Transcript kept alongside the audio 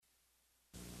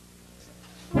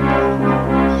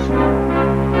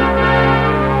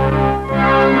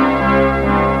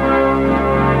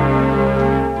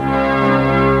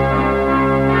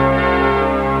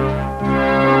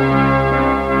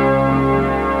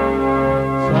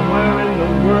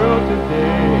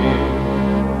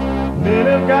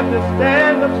got to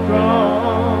stand up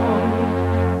strong,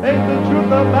 face the truth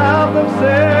about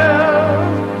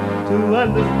themselves, to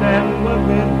understand what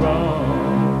went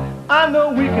wrong. I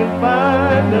know we can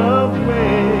find a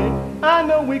way. I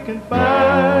know we can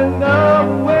find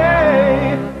a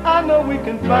way. I know we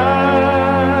can find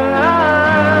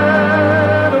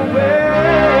a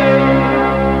way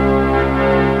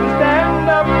to stand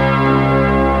up,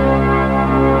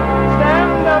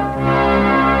 stand up,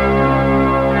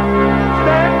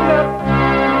 stand up.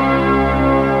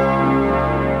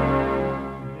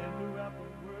 Throughout the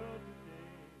world today.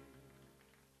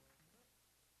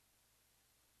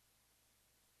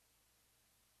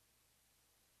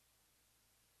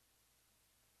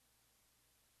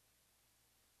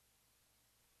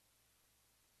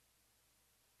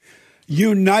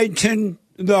 Uniting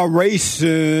the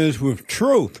races with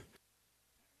truth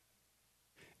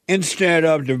instead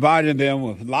of dividing them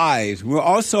with lies. We're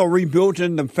also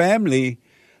rebuilding the family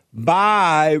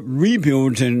by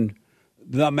rebuilding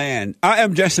the man. I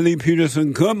am Jesse Lee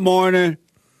Peterson. Good morning.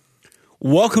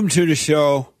 Welcome to the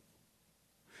show.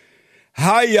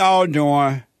 How y'all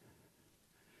doing?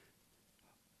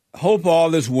 Hope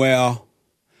all is well.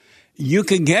 You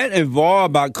can get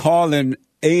involved by calling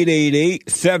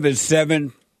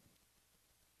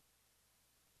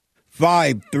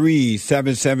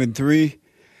 888-77-53773,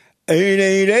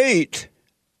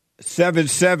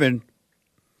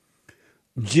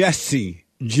 888-77-JESSE,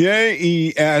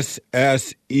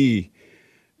 Jesse,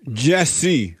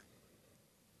 Jesse.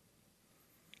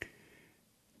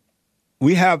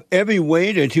 We have every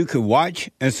way that you can watch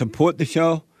and support the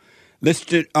show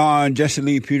listed on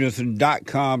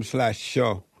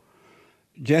JesseLeePeterson.com/show.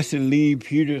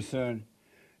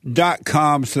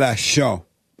 JesseLeePeterson.com/show.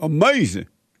 Amazing.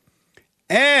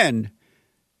 And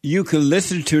you can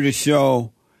listen to the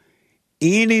show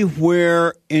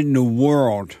anywhere in the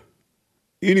world.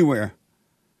 Anywhere.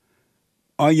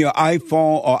 On your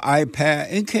iPhone or iPad.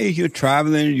 In case you're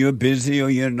traveling, you're busy, or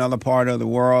you're in another part of the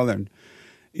world and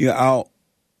you're out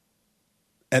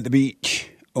at the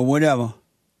beach or whatever.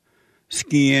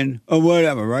 Skiing or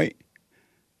whatever, right?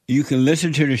 You can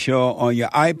listen to the show on your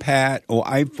iPad or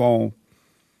iPhone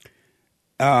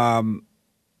by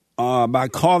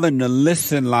calling the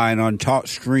listen line on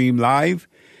TalkStream Live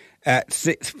at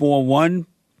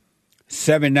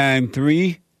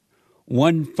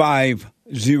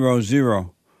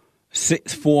 641-793-1500.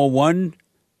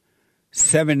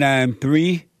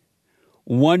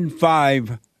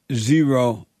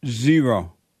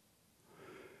 641-793-1500.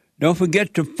 Don't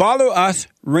forget to follow us,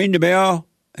 ring the bell,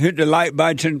 hit the like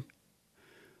button.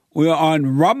 We're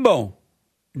on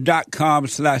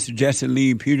rumble.com/Jesse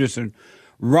Lee Peterson.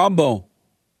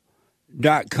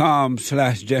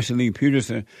 Rumble.com/Jesse Lee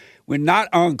Peterson. We're not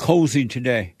on Cozy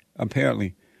today,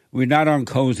 apparently. We're not on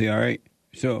Cozy, all right?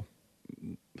 So,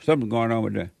 something's going on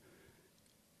with the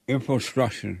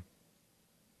infrastructure.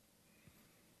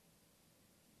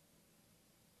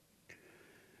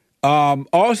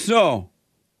 Also,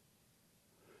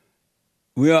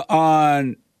 we're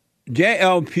on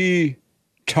JLP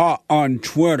Talk on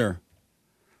Twitter.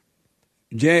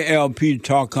 JLP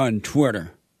Talk on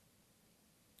Twitter.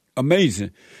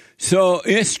 Amazing. So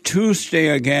it's Tuesday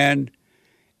again.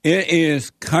 It is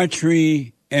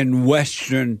Country and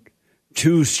Western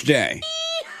Tuesday.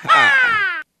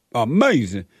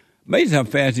 Amazing. Amazing how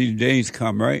fast these days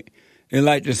come, right? It's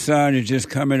like the sun is just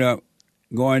coming up,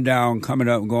 going down, coming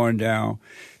up, going down.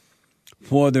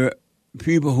 For the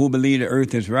people who believe the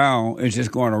earth is round, it's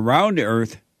just going around the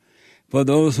earth. For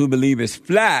those who believe it's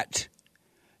flat,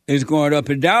 it's going up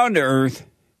and down the earth.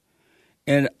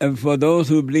 And for those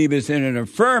who believe it's in an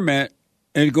firmament,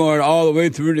 it's going all the way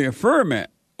through the firmament,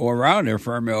 or around the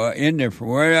firmament, or in there, for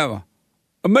wherever.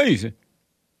 Amazing.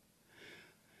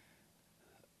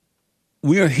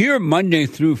 We are here Monday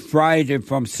through Friday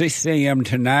from 6 a.m.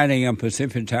 to 9 a.m.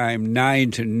 Pacific time,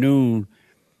 9 to noon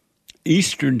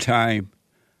Eastern time.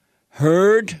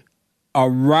 Heard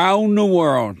around the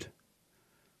world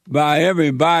by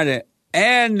everybody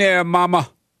and their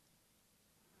mama.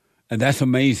 And that's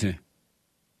amazing.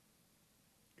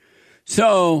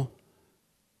 So,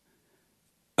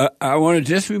 I want to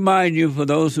just remind you, for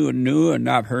those who are new and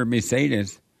not heard me say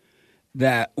this,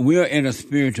 that we're in a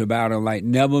spiritual battle like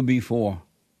never before.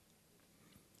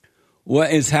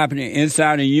 What is happening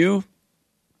inside of you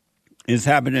is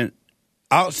happening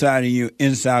outside of you,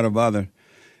 inside of others,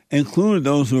 including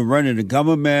those who are running the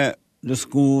government, the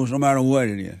schools, no matter what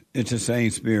it is. It's the same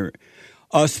spirit.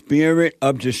 A spirit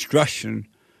of destruction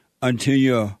until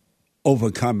you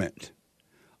overcome it.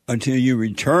 Until you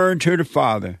return to the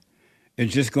Father.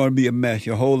 It's just going to be a mess.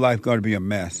 Your whole life going to be a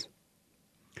mess.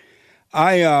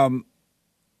 I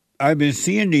I've been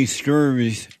seeing these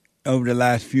stories over the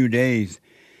last few days,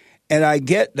 and I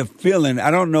get the feeling,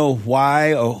 I don't know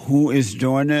why or who is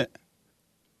doing it.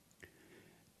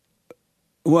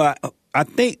 Well, I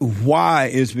think why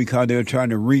is because they're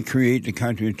trying to recreate the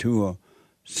country to a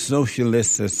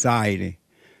socialist society.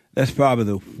 That's probably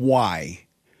the why,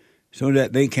 so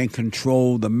that they can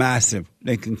control the massive,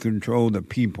 they can control the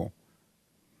people.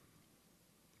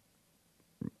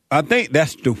 I think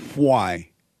that's the why.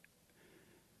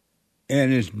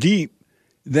 And it's deep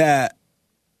that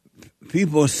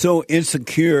people are so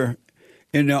insecure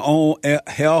in their own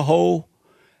hellhole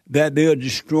that they'll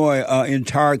destroy an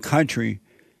entire country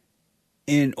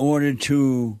in order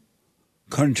to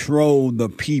control the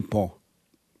people.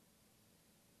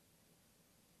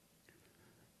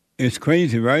 It's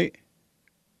crazy, right?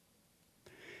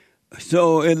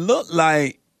 So it looked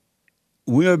like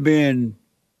we're being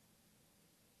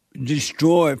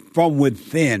destroyed from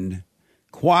within,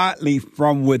 quietly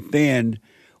from within,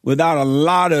 without a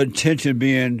lot of attention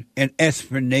being an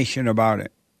explanation about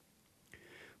it.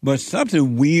 But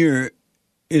something weird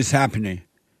is happening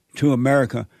to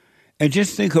America. And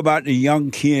just think about the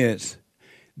young kids.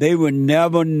 They would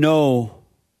never know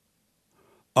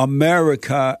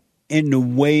America in the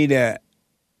way that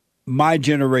my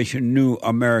generation knew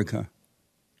America.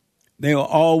 They will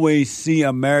always see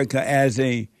America as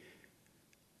a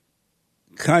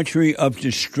country of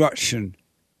destruction.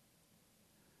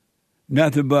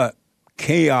 Nothing but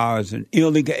chaos and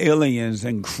illegal aliens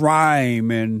and crime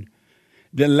and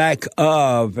the lack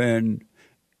of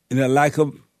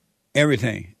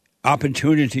everything.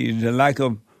 Opportunities, the lack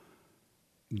of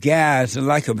gas, the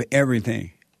lack of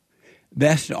everything.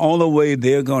 That's the only way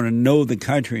they're going to know the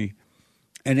country.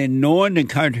 And in knowing the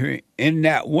country in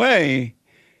that way,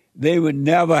 they would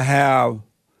never have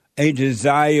a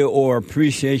desire or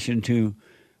appreciation to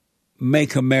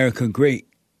make America great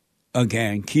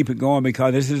again, keep it going,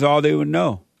 because this is all they would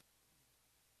know.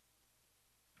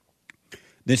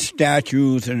 The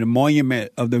statues and the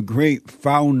monument of the great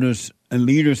founders and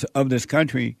leaders of this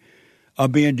country are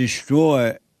being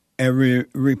destroyed and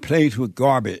replaced with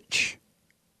garbage.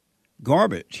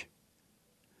 Garbage.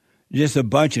 Just a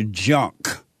bunch of junk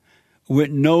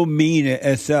with no meaning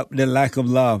except the lack of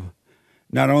love,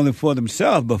 not only for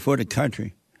themselves, but for the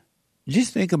country.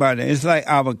 Just think about it. It's like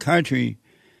our country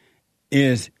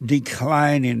is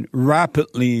declining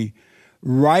rapidly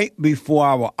right before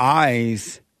our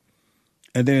eyes,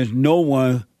 and there's no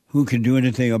one who can do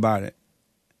anything about it.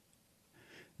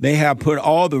 They have put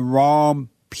all the wrong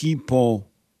people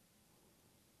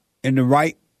in the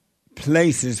right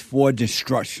places for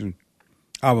destruction.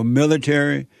 Our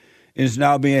military is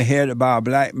now being headed by a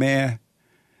black man,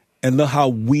 and look how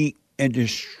weak and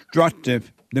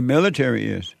destructive the military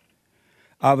is.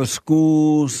 Our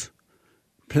schools,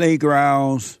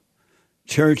 playgrounds,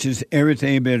 churches,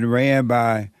 everything been ran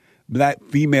by black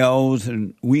females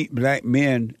and weak black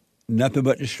men, nothing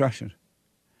but destruction.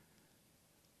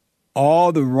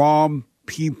 All the wrong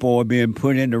people are being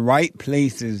put in the right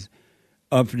places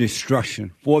of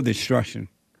destruction, for destruction.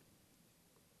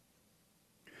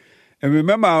 And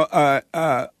remember,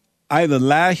 either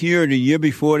last year or the year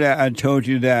before that, I told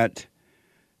you that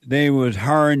they was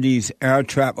hiring these air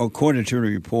traffic, according to the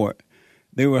report,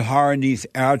 they were hiring these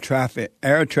air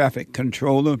traffic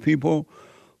controller people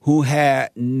who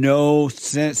had no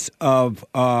sense of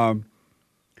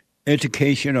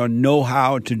education or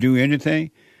know-how to do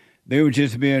anything. They were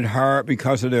just being hired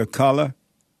because of their color,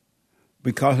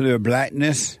 because of their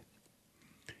blackness,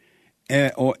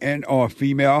 or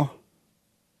female.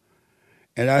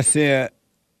 And I said,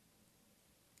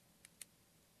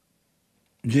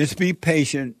 just be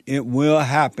patient. It will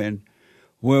happen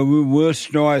where we will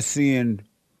start seeing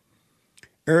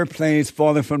airplanes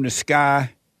falling from the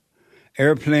sky,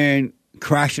 airplane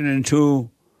crashing into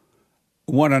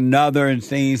one another and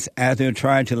things as they're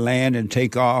trying to land and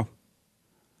take off.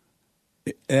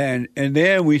 And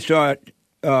then we start,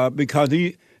 because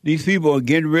these people are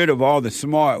getting rid of all the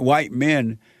smart white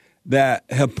men that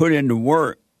have put in the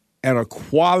work and are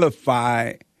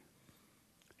qualified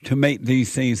to make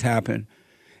these things happen,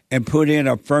 and put in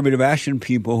affirmative action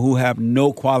people who have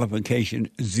no qualification,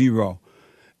 zero.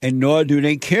 And nor do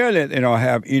they care that they don't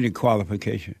have any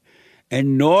qualification.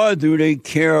 And nor do they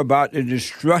care about the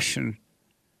destruction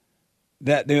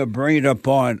that they're bringing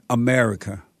upon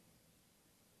America.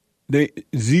 They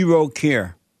zero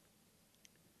care.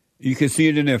 You can see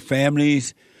it in their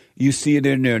families. You see it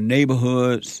in their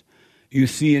neighborhoods. You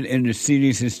see it in the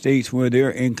cities and states where they're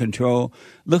in control.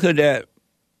 Look at that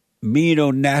mean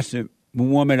old nasty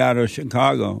woman out of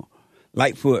Chicago,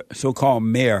 Lightfoot, so-called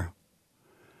mayor.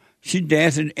 She's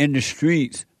dancing in the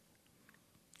streets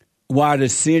while the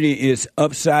city is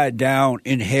upside down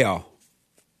in hell.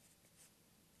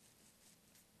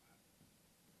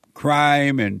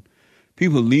 Crime and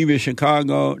people leaving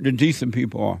Chicago, the decent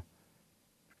people are.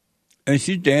 And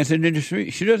she's dancing in the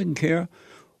street. She doesn't care.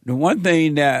 The one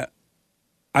thing that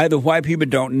either white people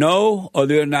don't know or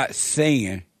they're not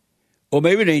saying, or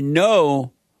maybe they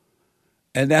know,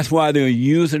 and that's why they're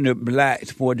using the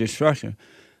blacks for destruction.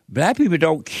 Black people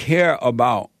don't care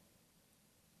about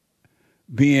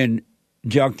being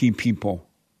junkie people.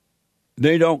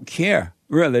 They don't care.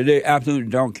 Really, they absolutely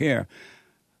don't care.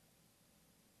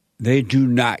 They do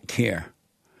not care.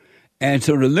 And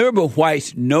so the liberal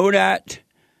whites know that,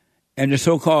 and the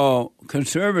so-called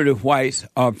conservative whites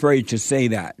are afraid to say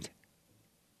that.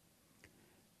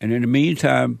 And in the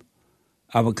meantime,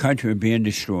 our country is being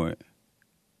destroyed.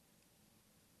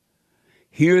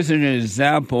 Here's an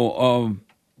example of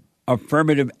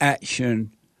affirmative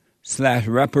action /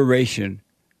 reparation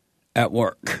at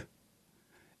work.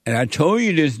 And I told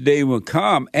you this day would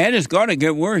come, and it's going to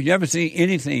get worse. You haven't seen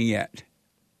anything yet.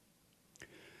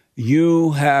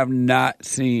 You have not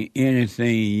seen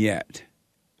anything yet.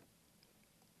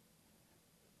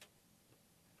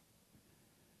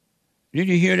 Did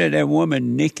you hear that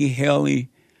woman, Nikki Haley,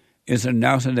 is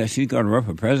announcing that she's going to run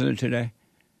for president today?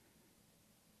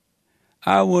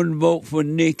 I wouldn't vote for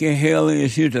Nikki Haley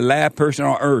if she was the last person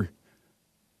on earth.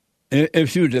 If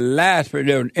she was the last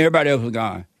person, everybody else was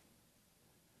gone.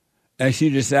 And she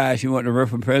decides she wanted to run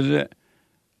for president,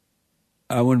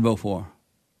 I wouldn't vote for her.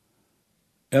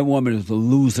 That woman is a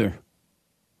loser.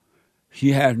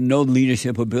 She has no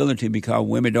leadership ability because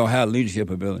women don't have leadership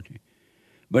ability.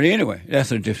 But anyway,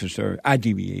 that's a different story. I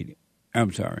deviated.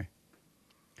 I'm sorry.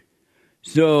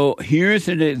 So here's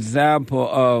an example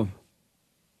of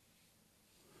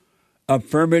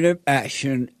affirmative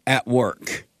action at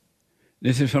work.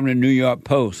 This is from the New York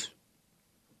Post.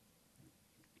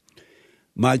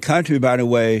 My country, by the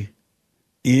way,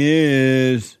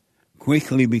 is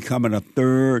quickly becoming a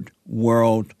third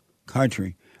world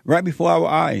country right before our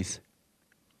eyes.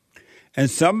 And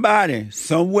somebody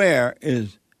somewhere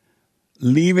is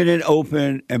leaving it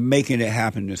open and making it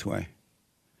happen this way.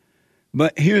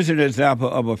 But here's an example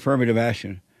of affirmative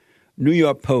action. New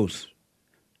York Post.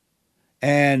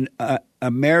 An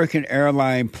American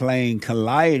airline plane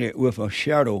collided with a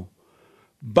shuttle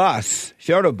bus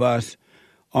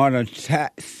on a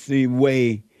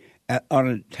taxiway at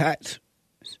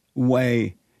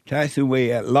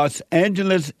Los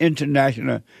Angeles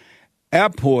International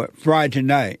Airport Friday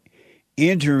night,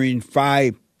 injuring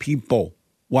 5 people.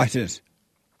 Watch this.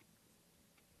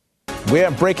 We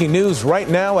have breaking news right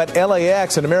now at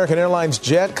LAX. An American Airlines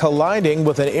jet colliding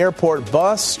with an airport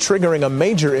bus, triggering a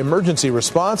major emergency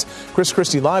response. Chris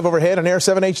Christie live overhead on Air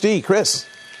 7 HD. Chris.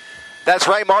 That's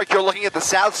right, Mark. You're looking at the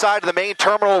south side of the main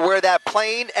terminal where that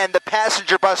plane and the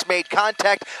passenger bus made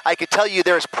contact. I can tell you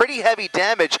there's pretty heavy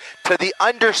damage to the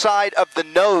underside of the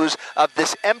nose of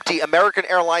this empty American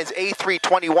Airlines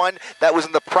A321 that was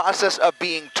in the process of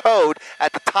being towed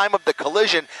at the time of the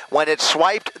collision when it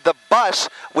swiped the bus,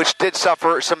 which did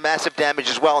suffer some massive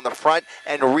damage as well in the front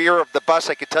and rear of the bus.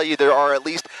 I can tell you there are at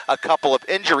least a couple of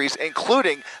injuries,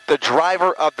 including the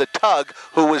driver of the tug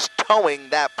who was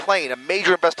towing that plane. A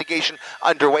major investigation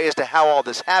underway as to how all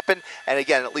this happened, and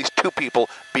again, at least 2 people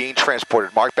being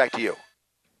transported. Mark, back to you.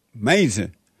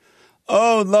 Amazing.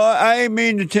 Oh, Lord, I ain't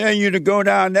mean to tell you to go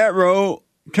down that road.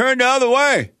 Turn the other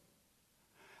way.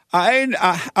 I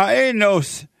ain't no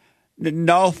the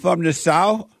north from the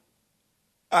south.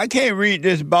 I can't read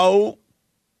this bold.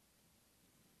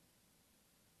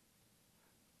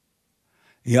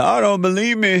 Y'all don't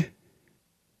believe me.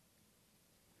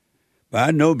 But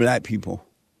I know black people.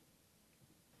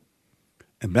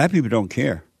 And black people don't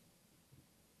care.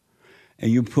 And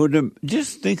you put them,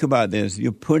 just think about this,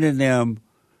 you're putting them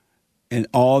in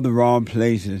all the wrong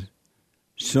places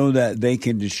so that they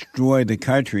can destroy the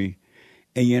country.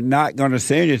 And you're not going to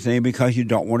say anything because you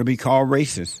don't want to be called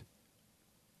racist.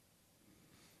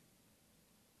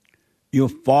 Your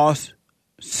false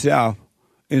self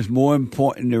is more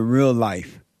important than real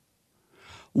life.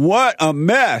 What a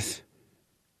mess,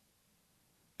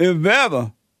 if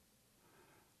ever.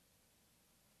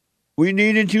 We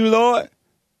needed you, Lord.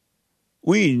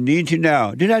 We need you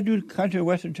now. Did I do Country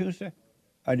Western Tuesday?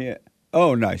 I did.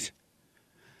 Oh, nice.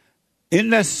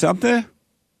 Isn't that something?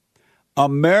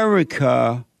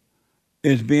 America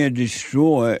is being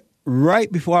destroyed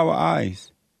right before our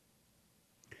eyes.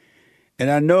 And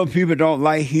I know people don't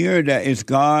like hearing that it's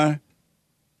gone,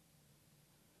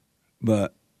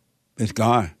 but it's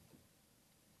gone.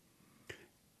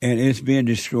 And it's being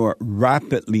destroyed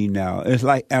rapidly now. It's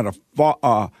like at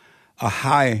a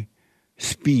high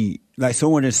speed, like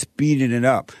someone is speeding it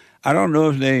up. I don't know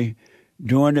if they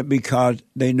doing it because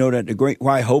they know that the great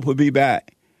white hope will be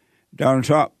back, Donald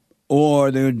Trump,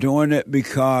 or they're doing it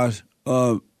because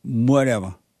of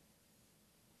whatever.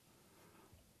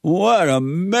 What a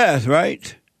mess,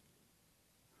 right?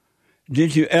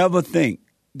 Did you ever think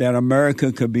that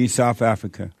America could be South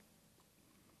Africa?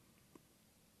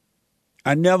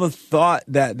 I never thought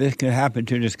that this could happen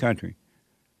to this country.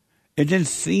 It didn't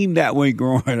seem that way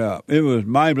growing up. It was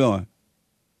mind-blowing.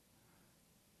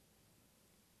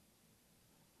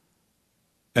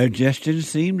 It just didn't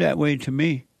seem that way to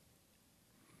me.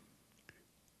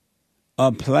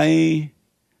 A plane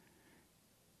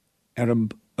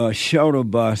and a shuttle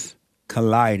bus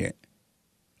collided.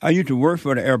 I used to work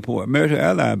for the airport, American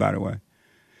Airlines, by the way.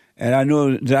 And I know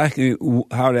exactly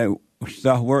how that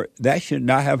stuff worked. That should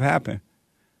not have happened.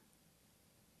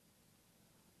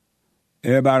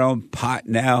 Everybody on pot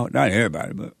now. Not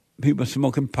everybody, but people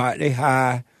smoking pot. They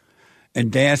high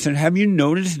and dancing. Have you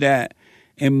noticed that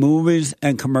in movies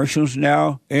and commercials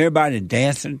now, everybody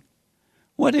dancing?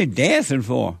 What are they dancing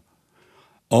for?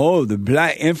 Oh, the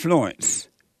black influence.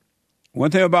 One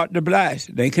thing about the blacks,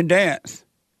 they can dance.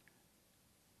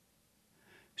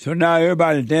 So now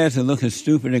everybody's dancing, looking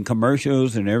stupid in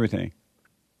commercials and everything.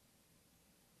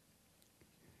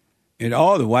 And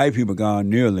all the white people gone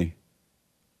nearly.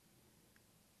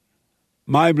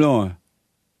 Mind-blowing.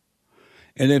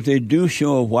 And if they do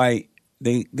show a white,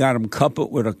 they got them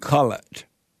coupled with a colored.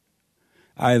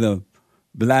 Either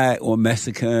black or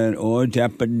Mexican or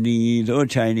Japanese or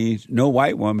Chinese. No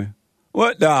white woman.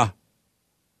 What the?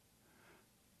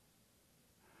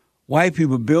 White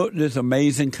people built this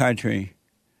amazing country,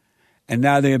 and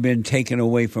now they have been taken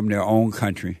away from their own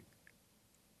country.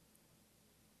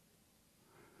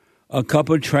 A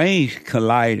couple of trains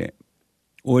collided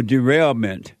or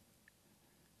derailment.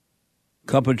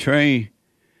 Couple of train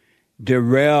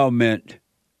derailment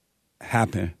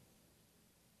happened.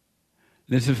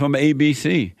 This is from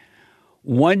ABC.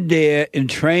 One dead in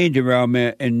train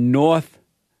derailment in north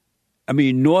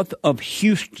of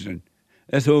Houston.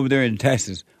 That's over there in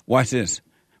Texas. Watch this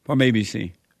from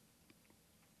ABC.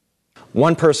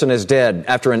 One person is dead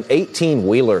after an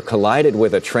 18-wheeler collided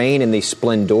with a train in the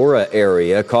Splendora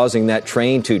area, causing that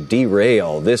train to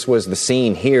derail. This was the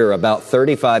scene here about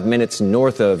 35 minutes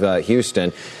north of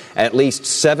Houston. At least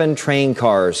 7 train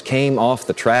cars came off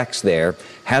the tracks there.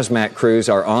 Hazmat crews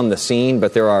are on the scene,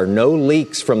 but there are no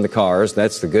leaks from the cars.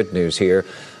 That's the good news here.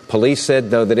 Police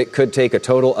said, though, that it could take a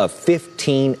total of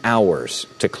 15 hours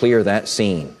to clear that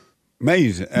scene.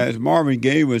 Amazing. As Marvin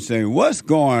Gaye was saying, what's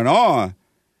going on?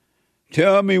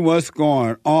 Tell me what's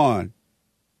going on.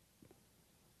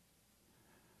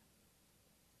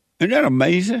 Isn't that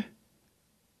amazing?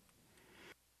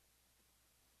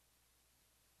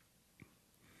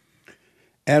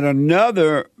 At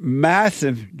another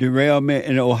massive derailment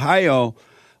in Ohio,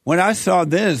 when I saw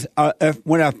this,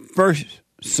 when I first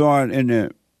saw it in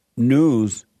the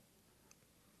news,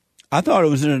 I thought it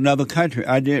was in another country.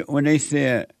 I did when they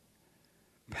said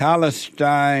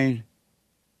Palestine,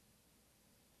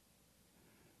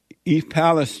 East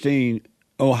Palestine,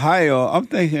 Ohio. I'm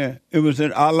thinking it was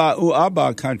in Allahu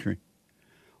Akbar country.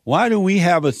 Why do we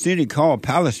have a city called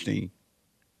Palestine?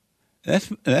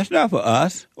 That's not for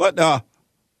us. What the?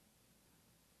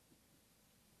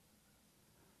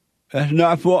 That's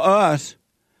not for us.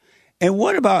 And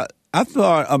what about, I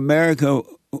thought America,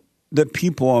 the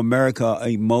people of America are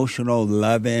emotional,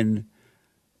 loving,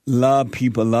 love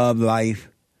people, love life.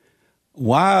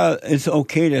 Why it's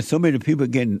okay that so many people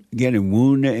getting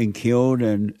wounded and killed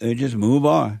and they just move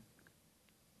on?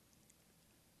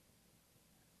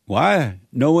 Why?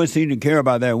 No one seemed to care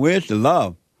about that. Where's the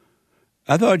love?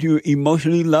 I thought you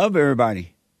emotionally love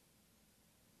everybody.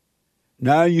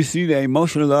 Now you see that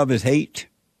emotional love is hate.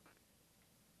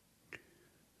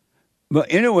 But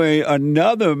anyway,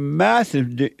 another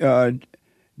massive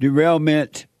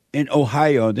derailment in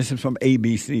Ohio. This is from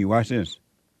ABC. Watch this.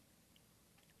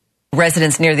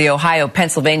 Residents near the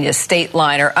Ohio-Pennsylvania state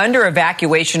line are under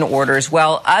evacuation orders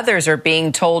while others are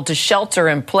being told to shelter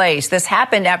in place. This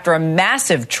happened after a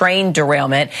massive train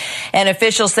derailment, and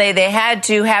officials say they had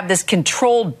to have this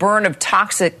controlled burn of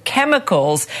toxic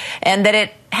chemicals and that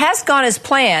it has gone as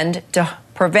planned to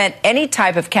prevent any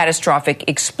type of catastrophic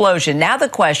explosion. Now the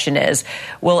question is,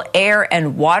 will air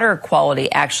and water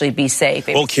quality actually be safe?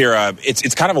 Well, Kira,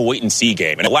 it's kind of a wait-and-see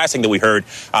game. And the last thing that we heard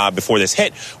before this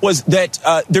hit was that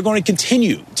they're going to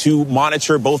continue to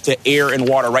monitor both the air and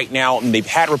water right now. And they've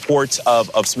had reports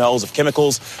of smells of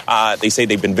chemicals. They say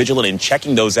they've been vigilant in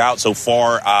checking those out. So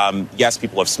far, yes,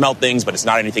 people have smelled things, but it's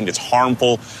not anything that's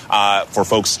harmful for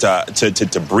folks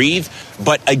to breathe.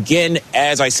 But again,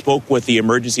 as I spoke with the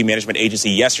Emergency Management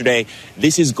Agency yesterday,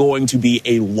 this is going to be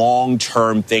a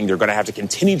long-term thing. They're going to have to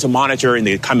continue to monitor in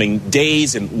the coming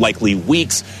days and likely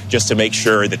weeks just to make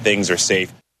sure that things are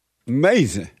safe.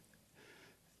 Amazing.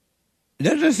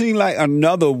 Doesn't it seem like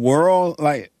another world,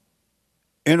 like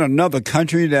in another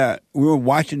country that we were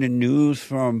watching the news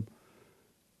from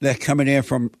that's coming in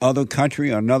from other country,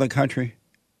 another country?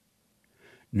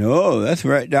 No, that's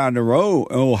right down the road,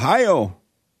 Ohio.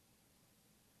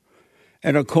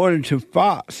 And according to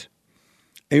Fox,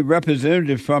 a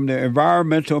representative from the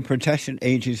Environmental Protection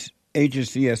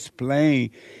Agency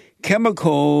explained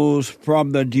chemicals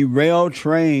from the derailed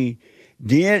train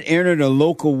did enter the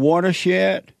local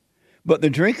watershed, but the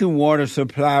drinking water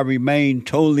supply remained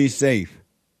totally safe.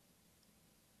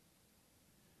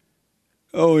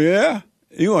 Oh, yeah?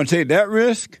 You want to take that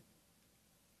risk?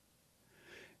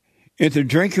 Is the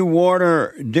drinking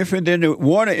water different than the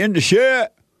water in the shed?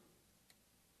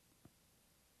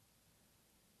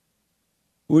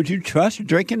 Would you trust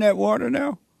drinking that water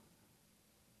now?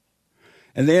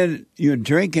 And then you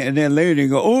drink it, and then later you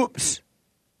go, oops,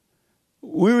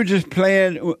 we were just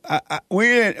playing, we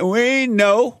ain't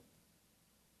know.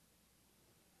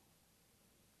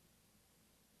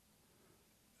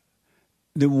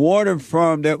 The water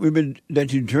from that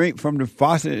you drink from the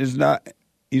faucet is not,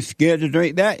 you're scared to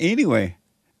drink that anyway.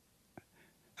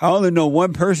 I only know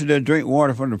one person that drink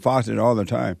water from the faucet all the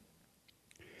time.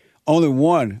 Only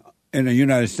one in the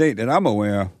United States that I'm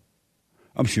aware of.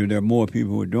 I'm sure there are more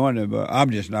people who are doing it, but I'm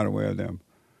just not aware of them.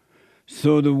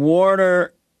 So the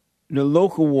water, the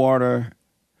local water,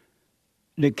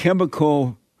 the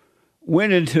chemical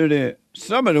went into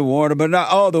some of the water, but not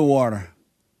all the water.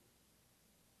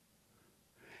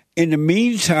 In the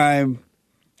meantime,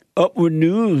 Upward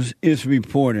News is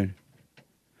reporting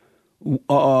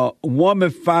a woman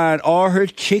found all her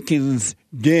chickens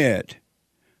dead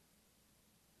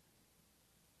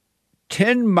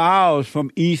 10 miles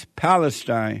from East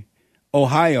Palestine,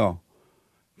 Ohio.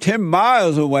 10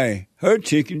 miles away, her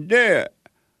chicken dead.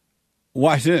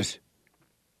 Watch this.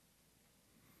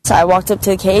 So I walked up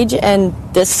to the cage, and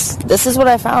this is what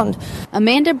I found.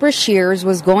 Amanda Brashears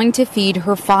was going to feed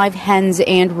her 5 hens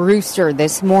and rooster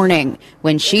this morning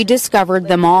when she discovered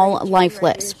them all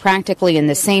lifeless, practically in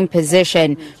the same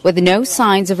position, with no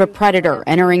signs of a predator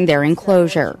entering their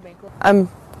enclosure. I'm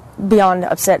beyond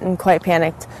upset and quite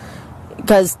panicked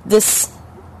because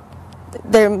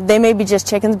they may be just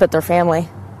chickens, but they're family.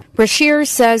 Brashears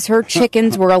says her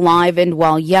chickens were alive and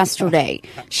well yesterday.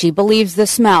 She believes the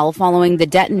smell following the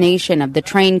detonation of the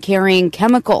train carrying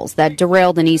chemicals that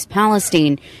derailed in East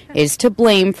Palestine is to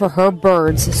blame for her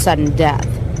birds' sudden death.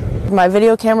 My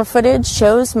video camera footage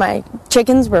shows my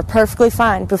chickens were perfectly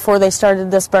fine before they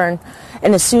started this burn.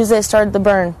 And as soon as they started the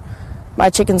burn, my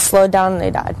chickens slowed down and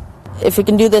they died. If it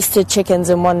can do this to chickens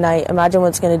in one night, imagine what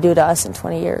it's going to do to us in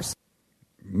 20 years.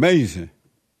 Amazing.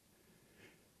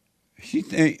 She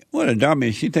think, what a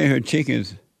dummy. She think her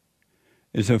chickens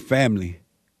is her family.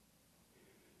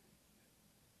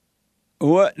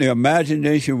 What the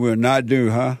imagination will not do,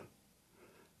 huh?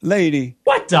 Lady.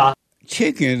 What the?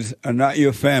 Chickens are not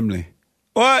your family.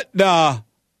 What the?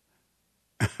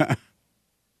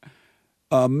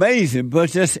 Amazing, but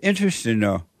just interesting,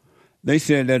 though. They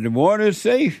said that the water is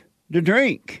safe to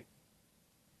drink.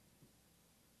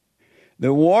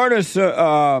 The water,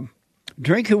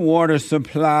 drinking water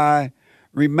supply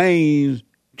remains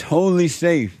totally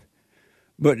safe,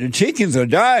 but the chickens are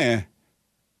dying.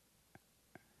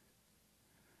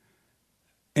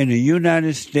 In the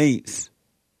United States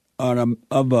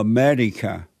of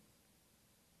America,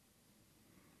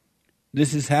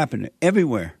 this is happening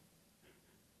everywhere.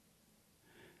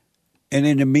 And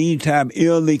in the meantime,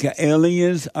 illegal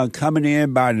aliens are coming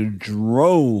in by the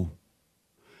drove.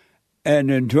 And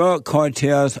the drug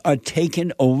cartels are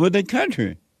taking over the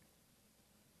country.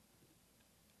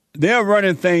 They're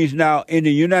running things now in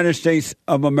the United States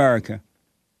of America.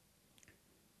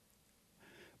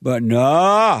 But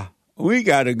nah, we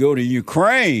got to go to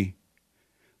Ukraine.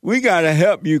 We got to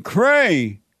help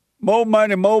Ukraine. More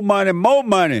money, more money, more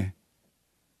money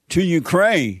to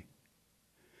Ukraine.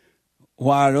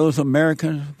 Why those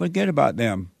Americans, forget about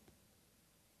them.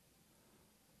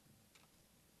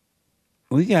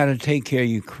 We got to take care of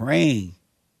Ukraine.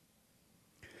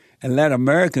 and let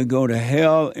America go to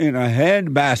hell in a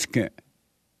handbasket.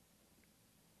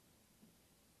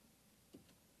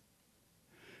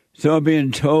 So I'm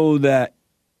being told that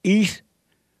East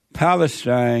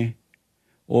Palestine,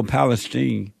 or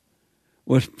Palestine,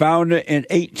 was founded in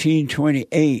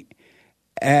 1828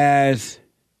 as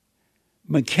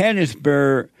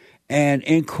Mechanicsburg and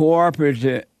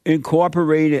incorporated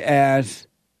as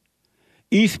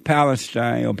East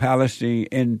Palestine, or Palestine,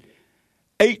 in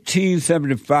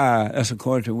 1875. That's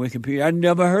according to Wikipedia. I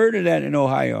never heard of that in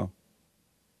Ohio.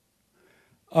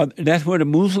 That's where the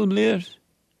Muslim lives?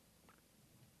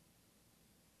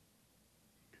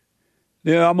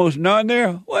 There are almost none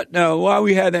there? What now? Why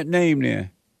we had that name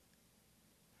there?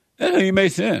 That doesn't even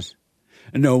make sense.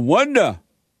 And no wonder.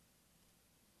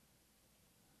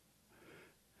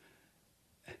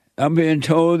 I'm being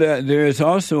told that there is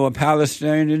also a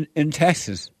Palestine in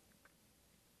Texas.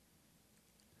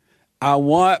 I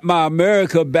want my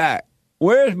America back.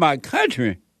 Where's my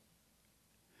country?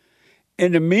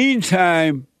 In the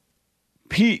meantime,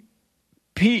 Pete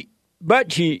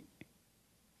Buttigieg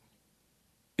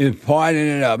is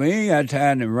partying it up. He ain't got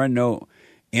time to run no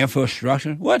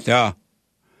infrastructure. What the?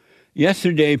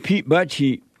 Yesterday, Pete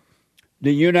Buttigieg,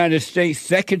 the United States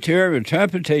Secretary of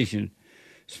Transportation,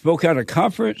 spoke at a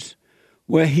conference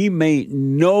where he made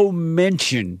no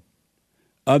mention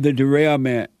of the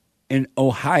derailment in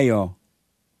Ohio.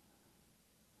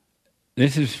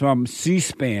 This is from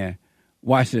C-SPAN.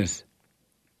 Watch this.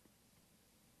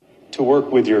 To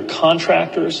work with your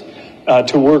contractors,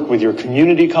 to work with your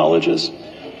community colleges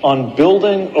on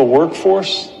building a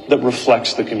workforce that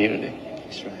reflects the community.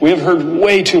 We have heard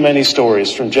way too many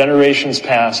stories from generations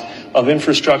past of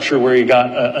infrastructure where you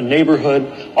got a neighborhood,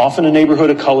 often a neighborhood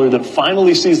of color, that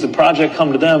finally sees the project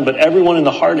come to them, but everyone in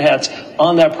the hard hats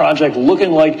on that project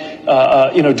looking like,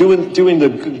 doing the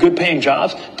good paying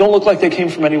jobs, don't look like they came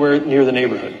from anywhere near the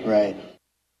neighborhood. Right.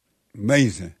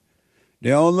 Amazing. They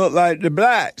don't look like the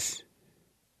blacks.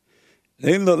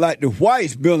 They look like the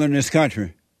whites building this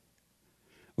country.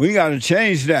 We got to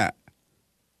change that.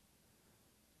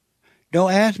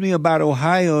 Don't ask me about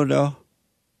Ohio, though.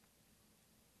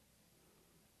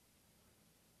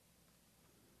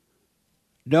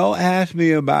 Don't ask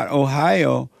me about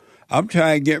Ohio. I'm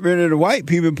trying to get rid of the white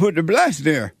people and put the blacks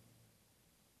there.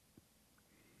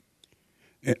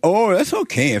 And, that's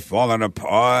okay. It's falling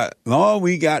apart. As long as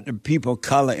we got the people of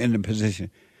color in the position.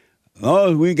 As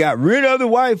long as we got rid of the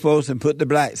white folks and put the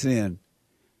blacks in.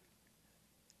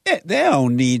 They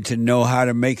don't need to know how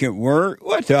to make it work.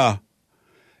 What the?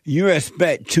 You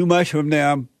expect too much from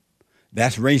them,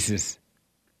 that's racist.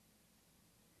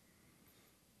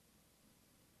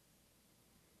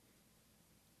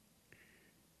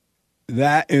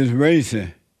 That is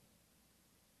racist.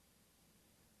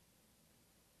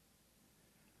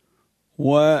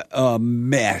 What a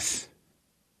mess.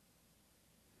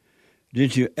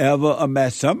 Did you ever a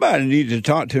mess? Somebody needs to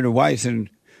talk to the whites in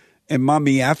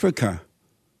Mommy Africa.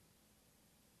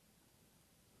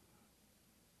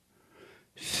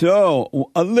 So,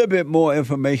 a little bit more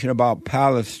information about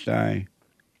Palestine.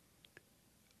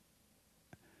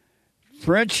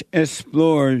 French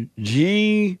explorer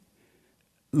Jean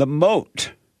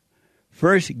Lamotte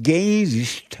first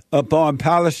gazed upon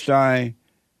Palestine,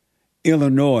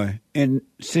 Illinois, in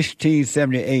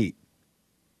 1678.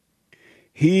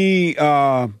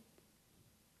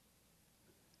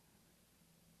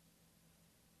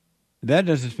 That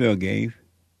doesn't spell gave.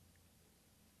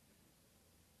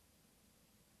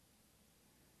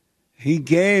 He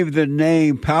gave the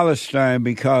name Palestine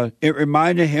because it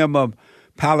reminded him of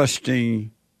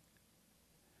Palestine,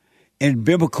 in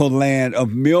biblical land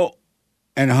of milk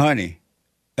and honey.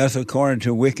 That's according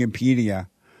to Wikipedia.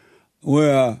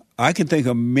 Well, I can think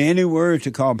of many words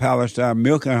to call Palestine,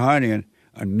 milk and honey, and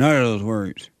none of those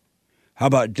words. How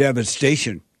about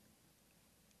devastation?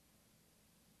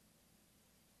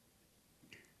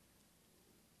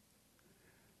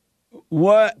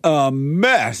 What a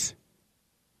mess.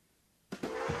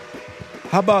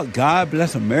 How about God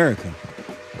bless America?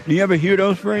 Do you ever hear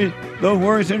those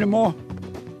words anymore?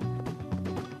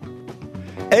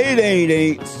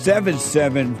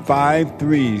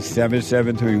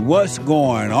 888-775-3773. What's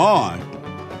going on?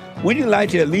 Wouldn't you like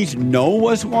to at least know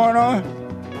what's going on?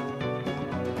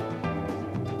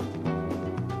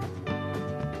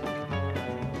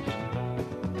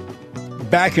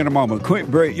 Back in a moment. Quick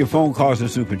break, your phone calls and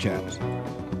super chats.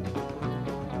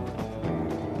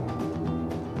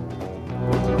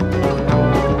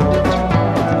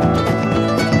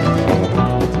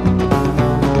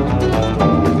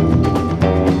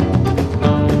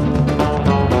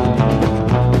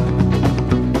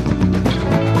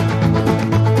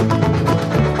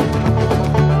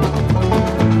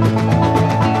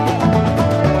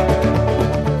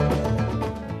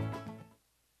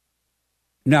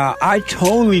 Now, I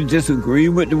totally disagree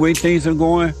with the way things are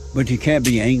going, but you can't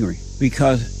be angry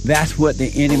because that's what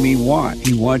the enemy wants.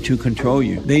 He wants to control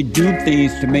you. They do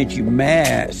things to make you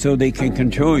mad so they can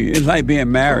control you. It's like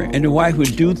being married. And the wife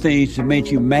would do things to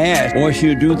make you mad, or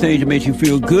she'll do things to make you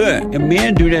feel good. And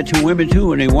men do that to women too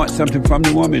when they want something from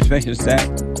the woman, especially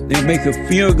sex. They'll make her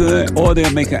feel good or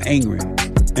they'll make her angry.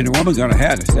 And the woman's going to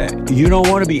have to say, you don't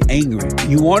want to be angry.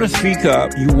 You want to speak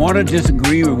up. You want to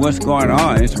disagree with what's going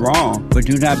on. It's wrong, but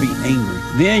do not be angry.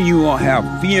 Then you won't have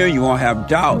fear. You won't have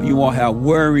doubt. You won't have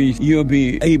worries. You'll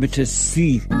be able to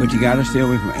see, but you got to stay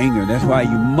away from anger. That's why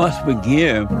you must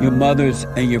forgive your mothers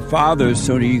and your fathers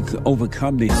so that you can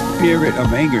overcome the spirit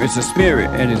of anger. It's a spirit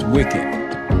and it's wicked.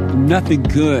 Nothing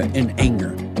good in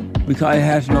anger because it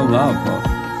has no love, folks.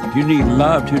 You need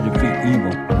love to defeat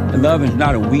evil. And love is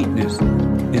not a weakness.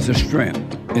 It's a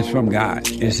strength. It's from God.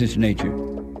 It's His nature.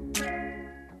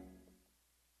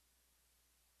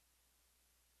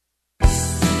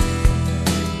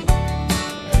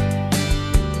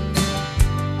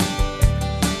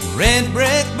 Red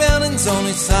brick buildings on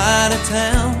each side of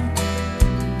town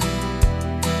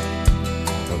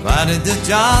provided the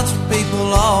jobs for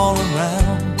people all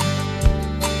around.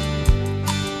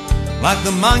 Like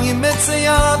the monuments, they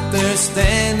are up there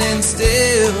standing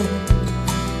still.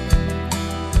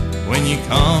 When you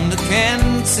come to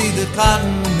Canton, see the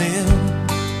cotton mill.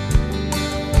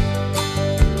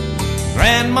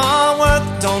 Grandma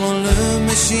worked on a loom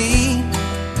machine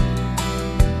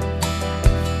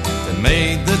that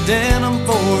made the denim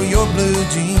for your blue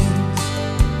jeans.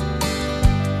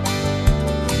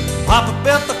 Papa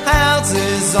built the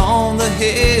houses on the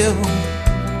hill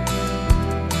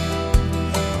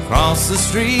across the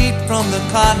street from the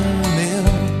cotton mill.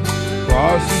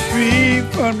 Across the street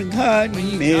from the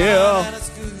cotton mill.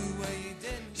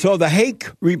 So the Hake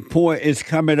Report is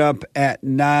coming up at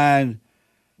 9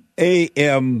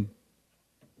 a.m.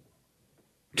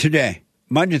 today,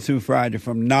 Monday through Friday,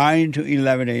 from 9 to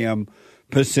 11 a.m.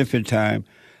 Pacific time.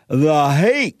 The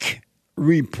Hake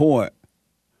Report.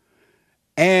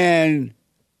 And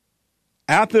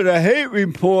after the Hake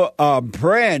Report, a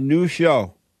brand new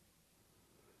show.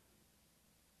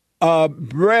 A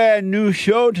brand new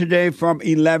show today from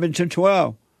 11 to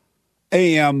 12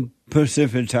 a.m.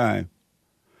 Pacific time.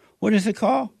 What is it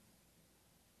called?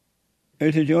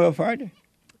 Is it Joel Friday?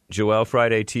 Joel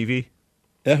Friday TV.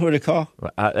 That's what it's called?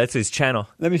 That's his channel.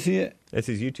 Let me see it. That's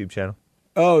his YouTube channel.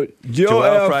 Oh,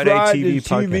 Joel Friday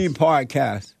TV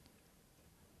podcast.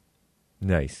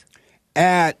 Nice.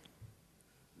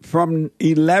 From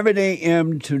 11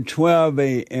 a.m. to 12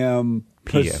 a.m.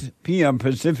 p.m.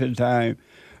 Pacific time.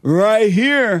 Right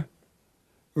here,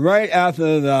 right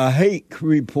after the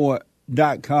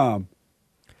HakeReport.com.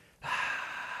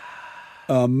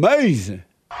 Amazing.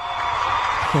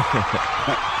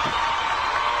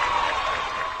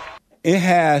 It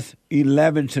has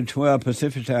 11 to 12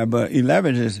 Pacific time, but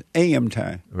 11 is a.m.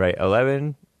 time. Right,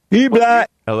 11. He black.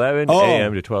 11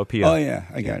 a.m. to 12 p.m. Oh, yeah,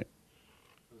 I got it.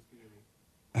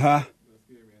 Huh?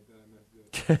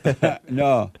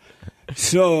 No.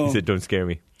 So He said, don't scare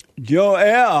me.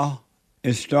 Joel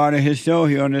is starting his show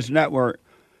here on this network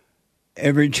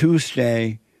every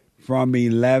Tuesday from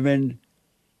 11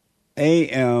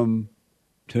 a.m.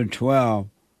 to 12.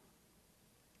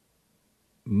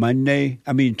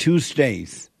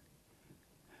 Tuesdays.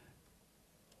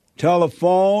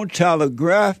 Telephone,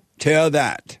 telegraph, tell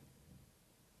that.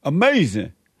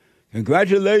 Amazing.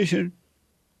 Congratulations.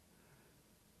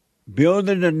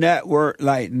 Building a network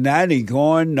like 90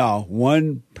 going now,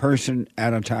 one person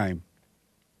at a time.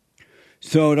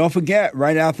 So don't forget,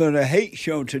 right after the Hate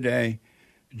Show today,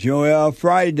 Joel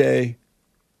Friday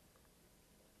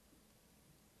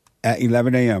at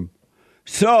 11 a.m.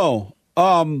 So,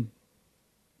 I'm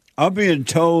being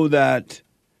told that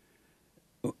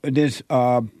this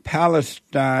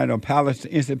Palestine,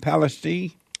 is it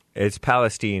Palestine? It's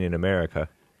Palestine in America.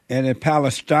 And in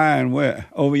Palestine, where?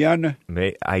 Over yonder?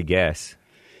 I guess.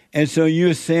 And so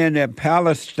you're saying that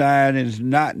Palestine is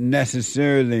not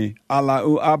necessarily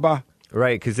Allahu Abba?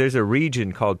 Right, because there's a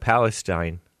region called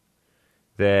Palestine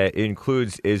that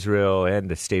includes Israel and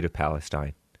the state of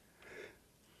Palestine.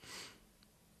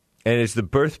 And it's the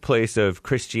birthplace of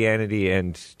Christianity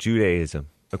and Judaism,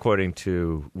 according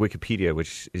to Wikipedia,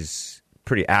 which is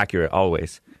pretty accurate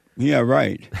always. Yeah,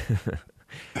 right.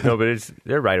 No, but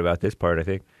they're right about this part, I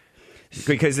think.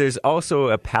 Because there's also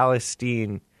a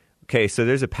Palestine. Okay, so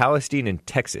there's a Palestine in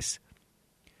Texas.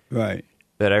 Right.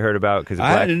 That I heard about.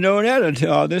 I didn't know that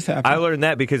until all this happened. I learned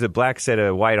that because a black set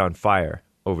a white on fire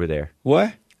over there.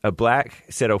 What? A black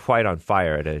set a white on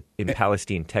fire in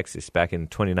Palestine, Texas, back in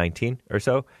 2019 or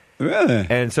so. Really?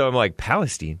 And so I'm like,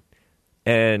 Palestine?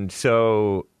 And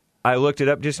so I looked it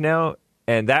up just now,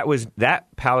 and that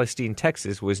Palestine,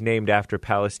 Texas, was named after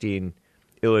Palestine,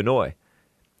 Illinois.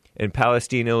 And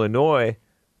Palestine, Illinois,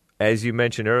 as you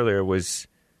mentioned earlier, was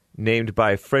named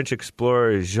by French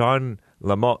explorer Jean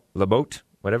Lamotte,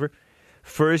 whatever,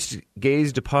 first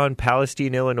gazed upon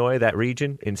Palestine, Illinois, that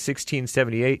region, in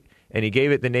 1678, and he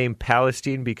gave it the name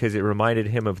Palestine because it reminded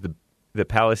him of the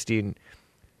Palestine,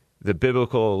 the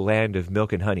biblical land of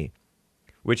milk and honey,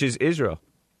 which is Israel.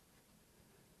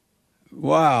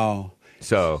 Wow.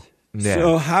 So, yeah.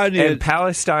 So how did... And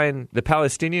Palestine, the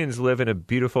Palestinians live in a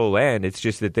beautiful land. It's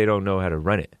just that they don't know how to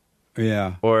run it.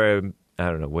 Yeah. Or, I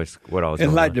don't know, what else.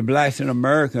 It's like the blacks in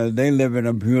America. They live in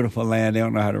a beautiful land. They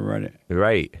don't know how to run it.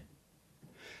 Right.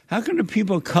 How come the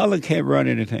people of color can't run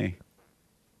anything?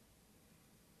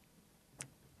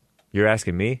 You're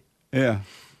asking me? Yeah.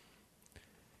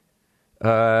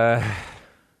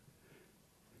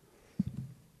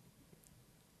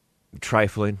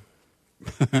 Trifling.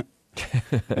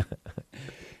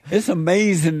 It's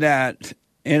amazing that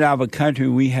in our country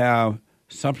we have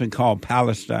something called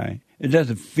Palestine. It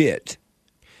doesn't fit.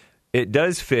 It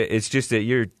does fit. It's just that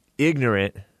you're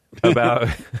ignorant about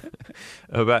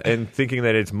and thinking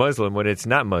that it's Muslim when it's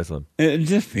not Muslim. It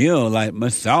just feels like,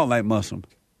 must sound like Muslim.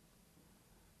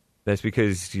 That's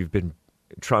because you've been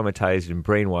traumatized and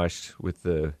brainwashed with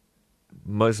the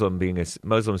Muslims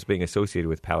being associated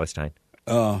with Palestine.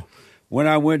 When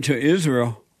I went to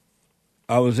Israel,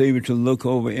 I was able to look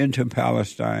over into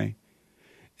Palestine,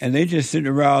 and they just sitting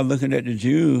around looking at the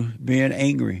Jews being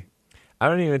angry. I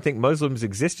don't even think Muslims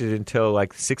existed until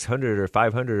like 600 or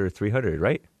 500 or 300,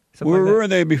 right? Something Where like that. were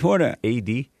they before that?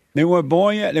 AD. They weren't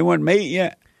born yet? They weren't made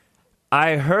yet?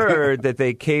 I heard that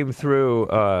they came through.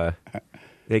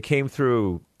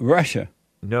 Russia.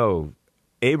 No,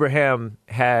 Abraham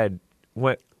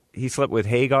he slept with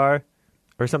Hagar,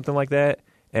 or something like that,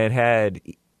 and had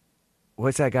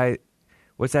what's that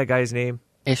guy's name?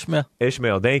 Ishmael.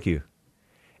 Ishmael. Thank you.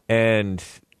 And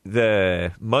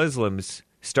the Muslims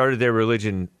started their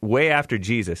religion way after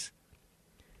Jesus,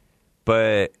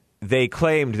 but they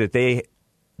claimed that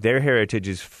their heritage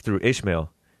is through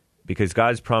Ishmael because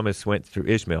God's promise went through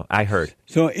Ishmael. I heard.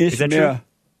 So Is that true?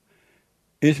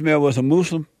 Ishmael was a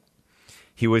Muslim?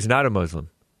 He was not a Muslim.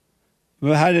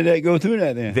 Well, how did that go through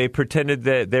that then? They pretended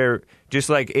that they're just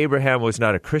like Abraham was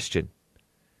not a Christian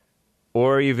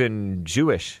or even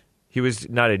Jewish. He was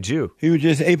not a Jew. He was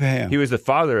just Abraham. He was the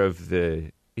father of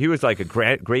he was like a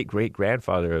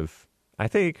great-great-grandfather of, I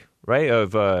think, right,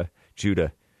 of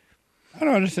Judah. I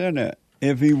don't understand that.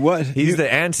 If he was... He's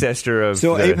the ancestor of...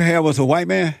 So Abraham was a white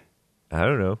man? I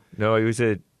don't know. No, he was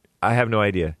I have no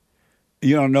idea.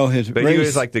 You don't know his But race? he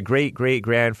was like the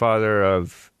great-great-grandfather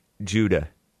of Judah.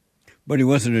 But he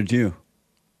wasn't a Jew?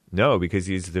 No, because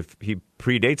he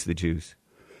predates the Jews.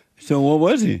 So what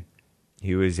was he?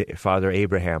 He was Father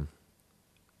Abraham.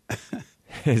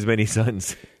 His many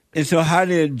sons. And so how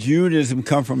did Judaism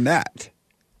come from that?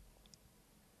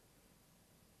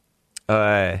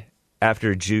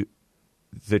 After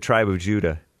the tribe of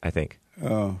Judah, I think.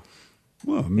 Oh,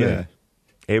 well, man. Yeah.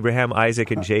 Abraham,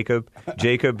 Isaac, and Jacob.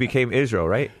 Jacob became Israel,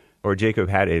 right? Or Jacob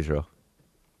had Israel?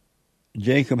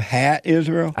 Jacob had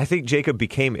Israel? I think Jacob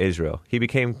became Israel. He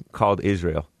became called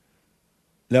Israel.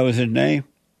 That was his name?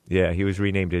 Yeah, he was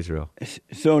renamed Israel.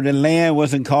 So the land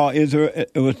wasn't called Israel.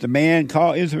 It was the man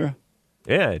called Israel?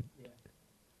 Yeah.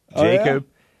 Oh, Jacob,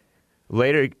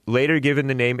 later given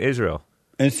the name Israel.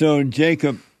 And so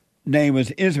Jacob's name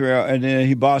was Israel, and then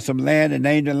he bought some land and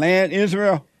named the land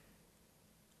Israel?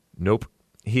 Nope.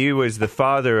 He was the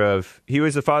father of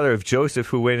Joseph,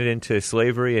 who went into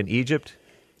slavery in Egypt,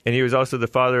 and he was also the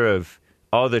father of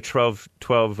all the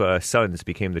 12 sons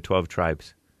became the 12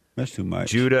 tribes. That's too much.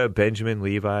 Judah, Benjamin,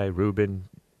 Levi, Reuben,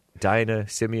 Dinah,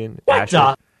 Simeon,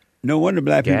 Asher. No wonder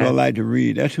black Gad. people like to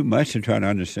read. That's too much to try to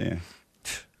understand.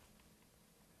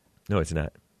 No, it's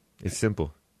not. It's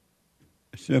simple.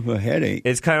 Simple headache.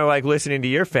 It's kind of like listening to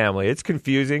your family. It's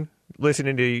confusing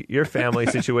listening to your family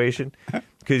situation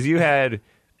because you had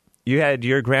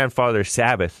your grandfather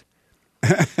Sabbath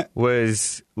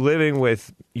was living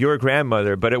with your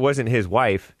grandmother, but it wasn't his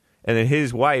wife, and then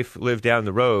his wife lived down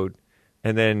the road,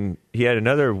 and then he had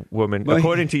another woman. Well,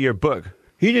 according to your book,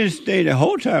 he didn't stay the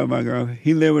whole time with my grandma.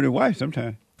 He lived with his wife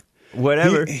sometimes.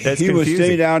 Whatever. That's he would confusing.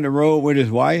 stay down the road with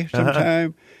his wife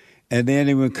sometime, and then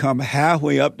he would come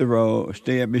halfway up the road,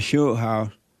 stay at Miss Schultz's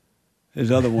house,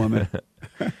 his other woman,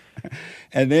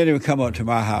 and then he would come up to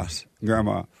my house,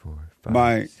 grandma, 4, 5,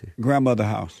 my 6. grandmother's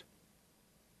house.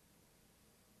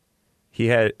 He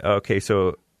had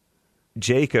so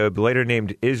Jacob, later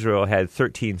named Israel, had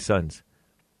 13 sons.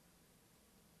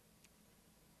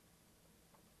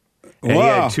 And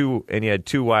Wow. he had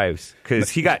two wives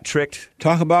because he got tricked.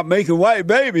 Talk about making white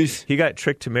babies. He got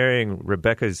tricked to marrying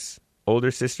Rebecca's older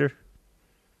sister,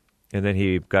 and then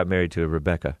he got married to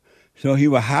Rebecca. So he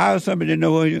would hire somebody to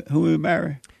know who he would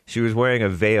marry? She was wearing a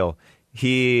veil.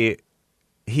 He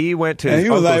went to And his he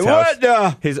was uncle's like, house. "What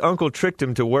the?" His uncle tricked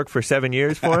him to work for 7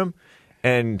 years for him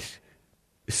and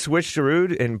switched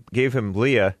Darude and gave him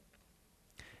Leah.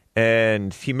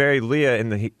 And he married Leah,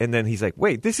 and then he's like,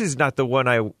 wait, this is not the one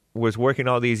I was working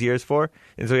all these years for.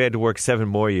 And so he had to work 7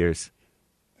 more years.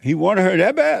 He wanted her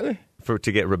that badly?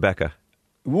 To get Rebecca.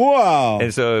 Wow.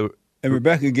 And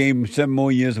Rebecca gave him 7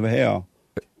 more years of hell.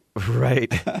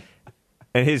 Right.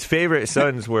 And his favorite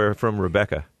sons were from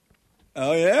Rebecca.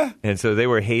 Oh, yeah? And so they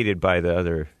were hated by the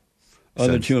other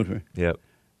sons. children. Yep.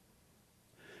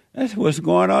 That's what's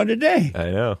going on today.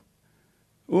 I know.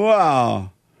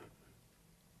 Wow.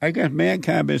 I guess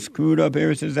mankind been screwed up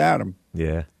ever since Adam.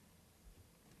 Yeah.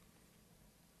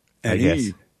 And I guess.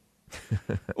 Eve.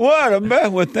 What a mess.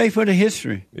 Well, thanks for the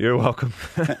history. You're welcome.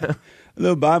 A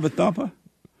little Bible thumper.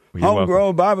 You're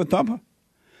Homegrown Bible thumper.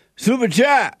 Super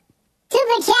chat.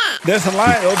 Super chat. There's a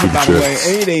line open, by the way.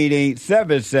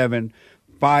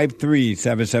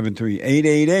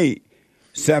 888-77-53773.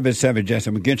 888-77. Jesse,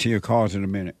 I'm going to get to your calls in a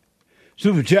minute.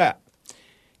 Super chat.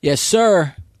 Yes,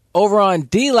 sir. Over on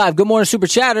D-Live. Good morning, Super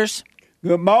Chatters.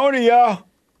 Good morning, y'all.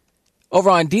 Over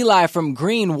on D-Live from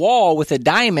Green Wall with a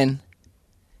diamond.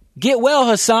 Get well,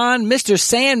 Hassan. Mr.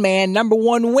 Sandman, #1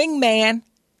 wingman.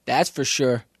 That's for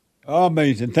sure. Oh,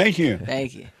 amazing. Thank you.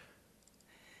 Thank you.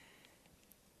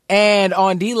 And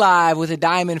on D-Live with a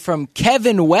diamond from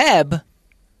Kevin Webb.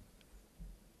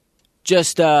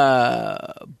 Just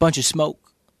a bunch of smoke.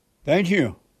 Thank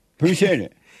you. Appreciate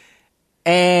it.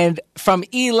 And from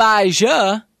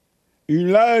Elijah.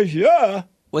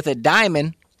 With a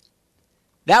diamond.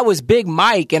 That was Big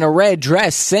Mike in a red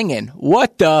dress singing.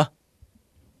 What the?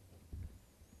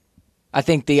 I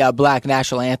think the Black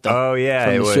National Anthem. Oh, yeah,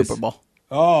 from it the was. Super Bowl.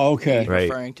 Oh, okay. Right.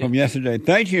 Referring to. From yesterday.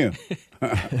 Thank you.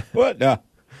 What the?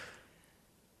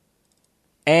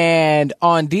 And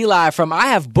on D-Live from I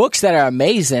Have Books That Are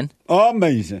Amazing.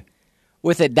 Amazing.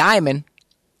 With a diamond.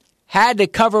 Had to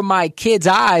cover my kids'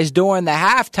 eyes during the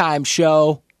halftime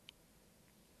show.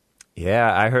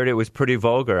 Yeah, I heard it was pretty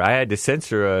vulgar. I had to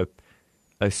censor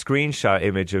a screenshot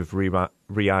image of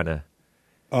Rihanna.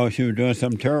 Oh, she was doing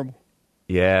something terrible?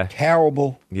 Yeah.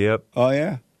 Terrible? Yep. Oh,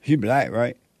 yeah? She black,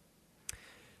 right?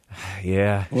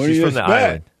 Yeah. What do She's you from the expect?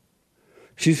 island.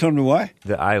 She's from the what?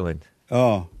 The island.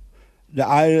 Oh. The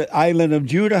island of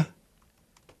Judah?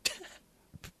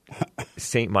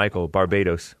 St. Michael,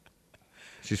 Barbados.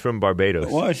 She's from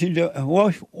Barbados. What is she do?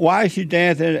 Why is she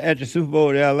dancing at the Super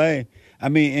Bowl in L.A.? I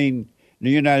mean, in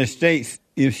the United States,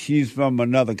 if she's from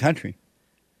another country.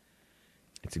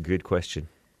 It's a good question.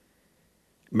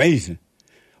 Amazing.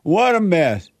 What a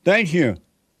mess. Thank you.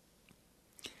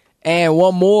 And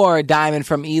one more diamond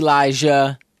from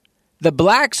Elijah. The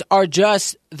blacks are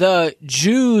just the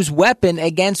Jews' weapon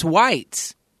against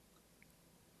whites.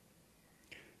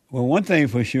 Well, one thing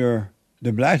for sure,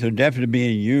 the blacks are definitely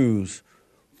being used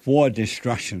for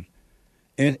destruction.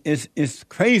 It's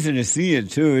crazy to see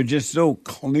it, too. It's just so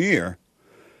clear.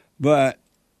 But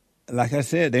like I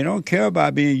said, they don't care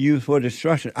about being used for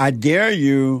destruction. I dare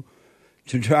you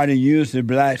to try to use the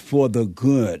blacks for the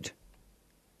good.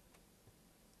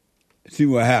 See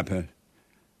what happens.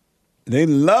 They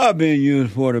love being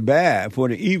used for the bad, for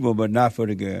the evil, but not for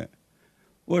the good.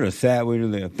 What a sad way to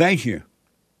live. Thank you.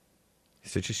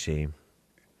 Such a shame.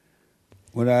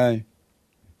 When I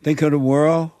think of the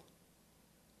world,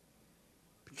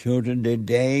 children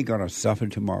today going to suffer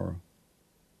tomorrow.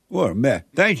 What a mess.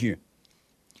 Thank you.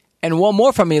 And one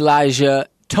more from Elijah.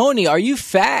 Tony, are you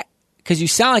fat? Because you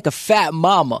sound like a fat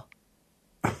mama.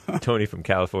 Tony from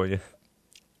California.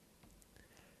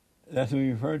 That's what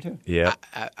you referred to? Yeah.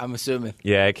 I'm assuming.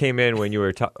 Yeah, it came in when you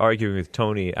were arguing with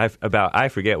Tony about I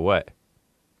forget what.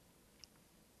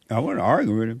 I want to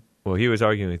argue with him. Well, he was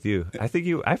arguing with you. I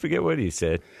forget what he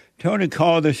said. Tony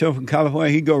called the show from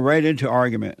California. He'd go right into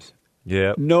arguments.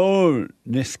 Yeah. No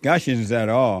discussions at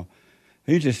all.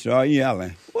 He just started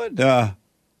yelling. What the?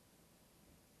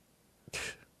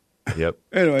 Yep.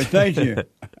 Anyway, thank you.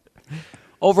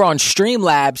 Over on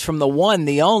Streamlabs from the one,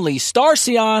 the only,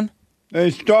 Starcion.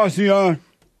 Hey, Starcion.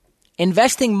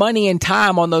 Investing money and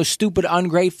time on those stupid,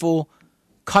 ungrateful,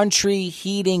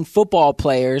 country-heating football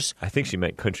players. I think she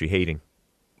meant country-hating.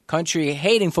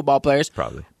 Country-hating football players.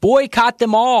 Probably. Boycott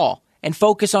them all and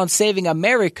focus on saving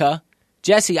America.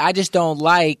 Jesse, I just don't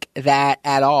like that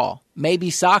at all.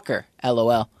 Maybe soccer,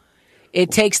 LOL.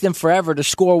 It takes them forever to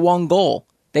score one goal.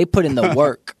 They put in the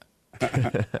work.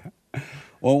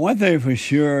 Well, one thing for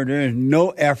sure, there's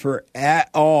no effort at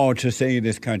all to save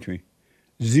this country.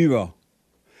 Zero.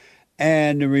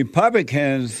 And the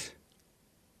Republicans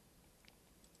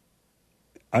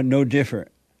are no different,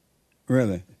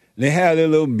 really. They have their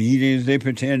little meetings. They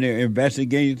pretend they're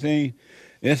investigating things.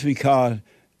 It's because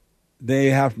they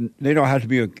don't have to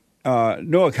be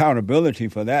no accountability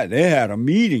for that. They had a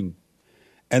meeting,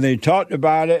 and they talked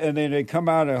about it, and then they come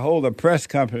out and hold a press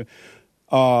conference.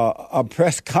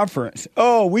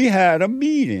 Oh, we had a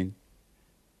meeting,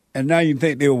 and now you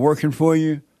think they were working for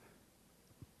you?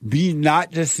 Be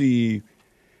not deceived.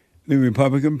 The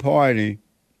Republican Party,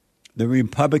 the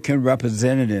Republican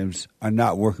representatives are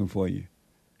not working for you.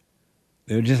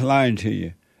 They're just lying to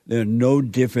you. They're no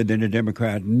different than the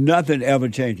Democrats. Nothing ever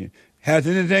changing. Has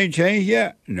anything changed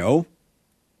yet? No.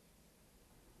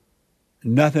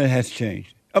 Nothing has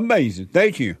changed. Amazing.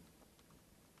 Thank you.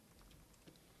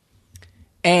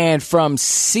 And from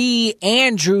C.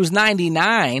 Andrews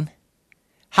 99,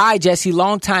 hi, Jesse,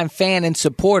 longtime fan and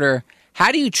supporter.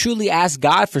 How do you truly ask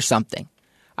God for something?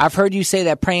 I've heard you say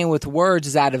that praying with words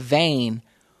is out of vain,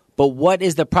 but what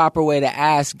is the proper way to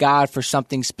ask God for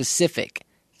something specific?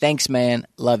 Thanks, man.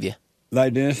 Love you.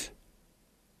 Like this.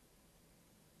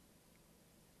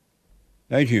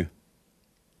 Thank you.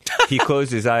 He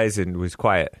closed his eyes and was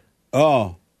quiet.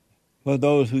 Oh, for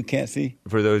those who can't see?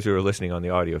 For those who are listening on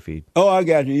the audio feed. Oh, I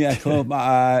got you. Yeah, close my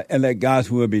eye and let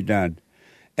God's will be done.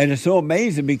 And it's so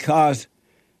amazing because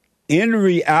in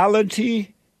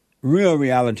reality, real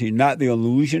reality, not the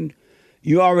illusion,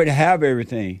 you already have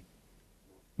everything,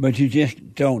 but you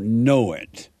just don't know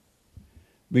it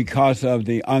because of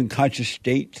the unconscious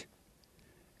state.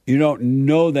 You don't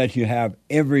know that you have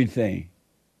everything.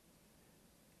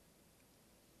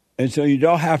 And so you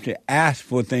don't have to ask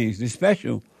for things,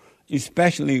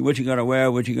 especially what you're going to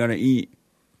wear, what you're going to eat.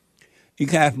 You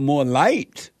can have more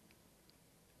light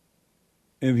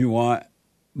if you want,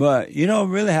 but you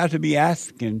don't really have to be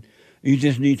asking. You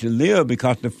just need to live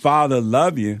because the Father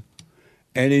loves you.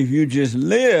 And if you just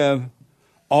live,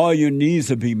 all your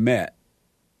needs will be met.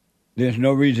 There's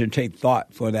no reason to take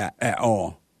thought for that at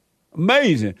all.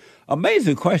 Amazing.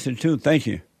 Amazing question, too. Thank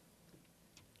you.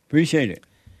 Appreciate it.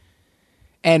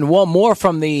 And one more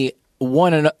from the the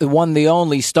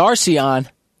only Starcion.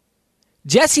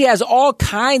 Jesse has all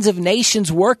kinds of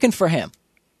nations working for him.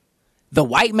 The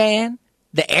white man,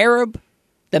 the Arab,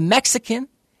 the Mexican,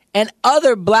 and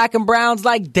other black and browns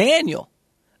like Daniel.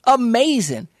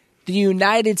 Amazing. The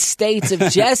United States of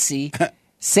Jesse,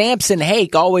 Samson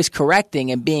Hake always correcting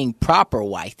and being proper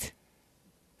white.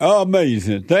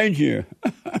 Amazing. Thank you.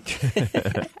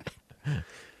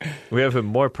 We have a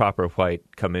more proper white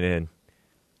coming in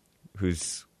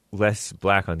who's less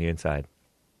black on the inside.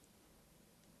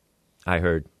 I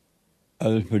heard.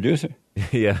 The producer?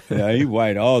 Yeah. Yeah, he's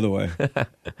white all the way.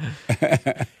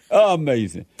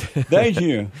 Amazing. Thank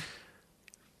you.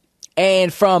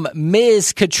 And from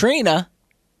Ms. Katrina,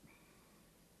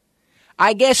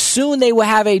 I guess soon they will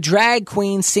have a drag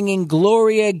queen singing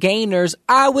Gloria Gaynor's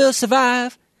I Will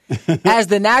Survive as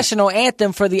the national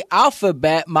anthem for the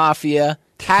Alphabet Mafia.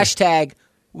 Hashtag,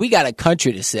 we got a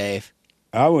country to save.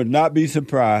 I would not be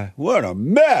surprised. What a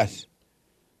mess.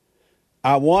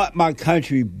 I want my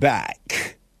country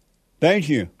back. Thank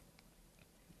you.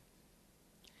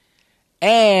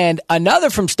 And another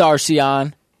from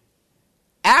Starcion.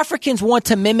 Africans want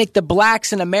to mimic the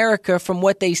blacks in America from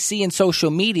what they see in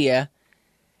social media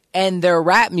and their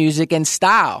rap music and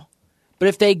style. But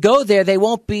if they go there, they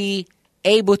won't be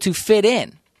able to fit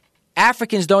in.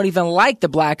 Africans don't even like the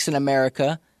blacks in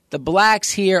America. The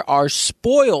blacks here are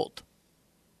spoiled.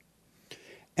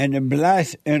 And the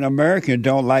blacks in America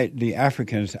don't like the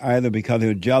Africans either because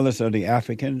they're jealous of the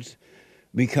Africans.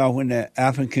 Because when the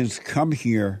Africans come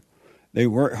here, they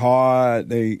work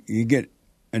hard, you get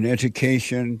an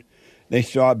education, they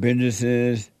start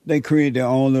businesses, they create their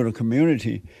own little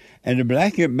community. And the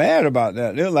blacks get mad about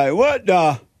that. They're like, what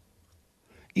the?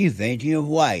 You think you're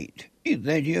white. You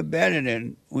think you're better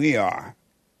than we are.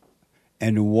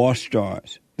 And the war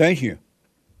starts. Thank you.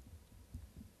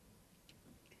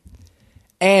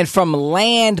 And from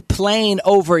Land Plane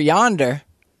Over Yonder,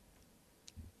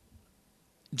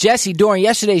 Jesse, during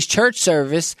yesterday's church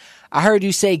service, I heard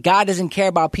you say God doesn't care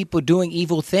about people doing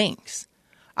evil things.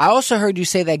 I also heard you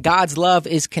say that God's love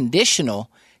is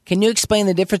conditional. Can you explain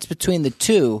the difference between the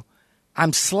two?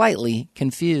 I'm slightly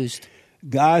confused.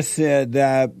 God said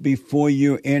that before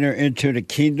you enter into the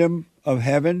kingdom of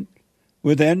heaven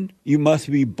within, you must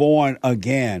be born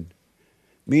again,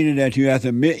 meaning that you have to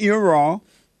admit you're wrong.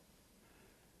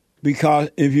 Because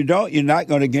if you don't, you're not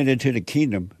going to get into the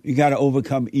kingdom. You got to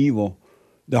overcome evil.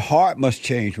 The heart must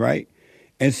change, right?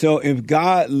 And so if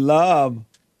God's love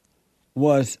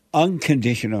was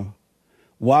unconditional,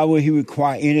 why would he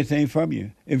require anything from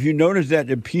you? If you notice that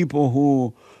the people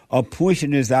who are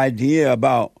pushing this idea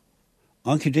about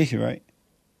unconditional, right?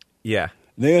 Yeah.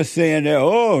 They're saying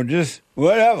that, just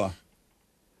whatever.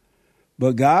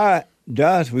 But God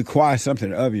does require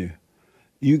something of you.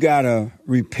 You got to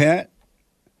repent.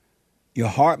 Your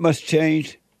heart must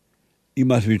change. You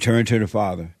must return to the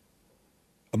Father.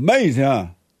 Amazing, huh?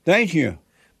 Thank you.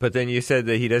 But then you said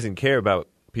that he doesn't care about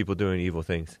people doing evil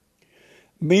things.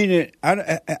 Meaning,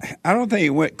 I don't think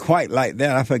it went quite like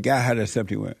that. I forgot how the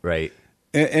subject went. Right.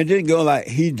 It didn't go like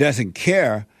he doesn't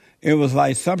care. It was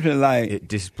like something like... It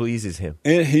displeases him.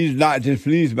 He's not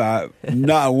displeased by it.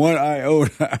 Not one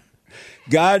iota.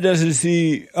 God doesn't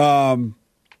see...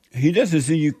 he doesn't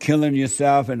see you killing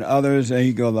yourself and others, and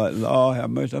he goes like, Lord have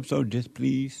mercy, I'm so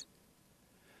displeased.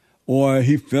 Or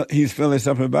he's feeling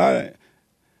something about it.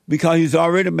 Because he's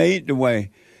already made the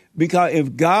way. Because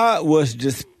if God was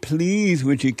displeased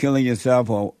with you killing yourself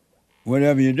or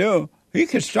whatever you do, he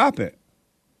could stop it.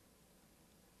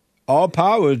 All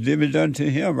power is given unto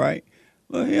him, right?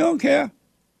 Well, he don't care.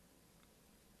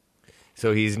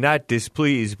 So he's not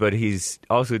displeased, but he's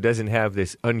also doesn't have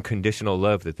this unconditional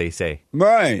love that they say.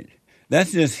 Right.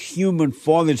 That's this human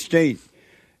fallen state.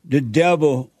 The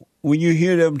devil, when you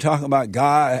hear them talking about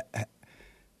God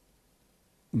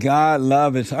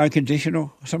love is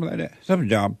unconditional, something like that. Something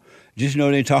dumb. Just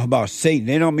know they talk about Satan.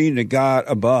 They don't mean the God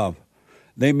above.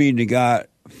 They mean the God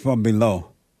from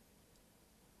below.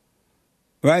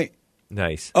 Right?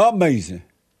 Nice. Amazing.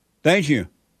 Thank you.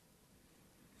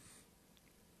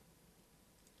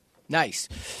 Nice.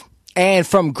 And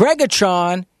from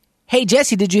Gregatron, hey,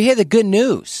 Jesse, did you hear the good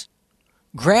news?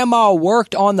 Grandma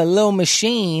worked on the little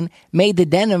machine, made the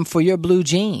denim for your blue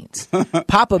jeans.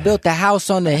 Papa built the house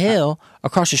on the hill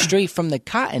across the street from the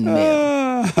cotton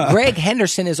mill. Greg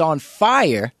Henderson is on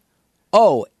fire.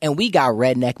 Oh, and we got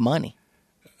redneck money.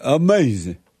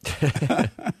 Amazing.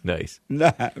 Nice.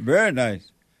 Very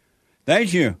nice.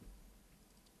 Thank you.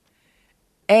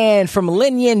 And from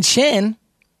Lin Yin Chin,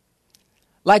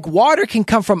 like water can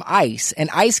come from ice and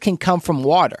ice can come from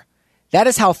water. That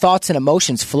is how thoughts and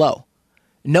emotions flow.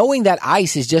 Knowing that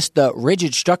ice is just the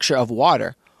rigid structure of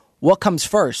water, what comes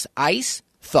first, ice,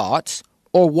 thoughts,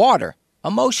 or water,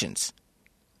 emotions?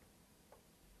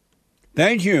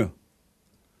 Thank you.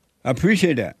 I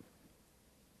appreciate that.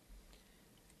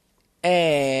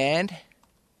 And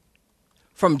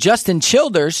from Justin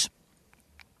Childers,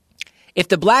 if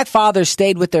the black fathers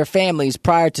stayed with their families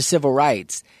prior to civil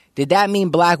rights, did that mean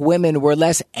black women were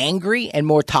less angry and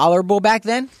more tolerable back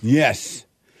then? Yes.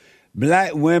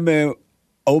 Black women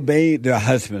obeyed their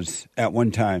husbands at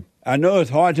one time. I know it's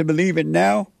hard to believe it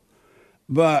now,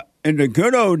 but in the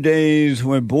good old days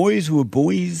when boys were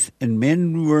boys and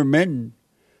men were men,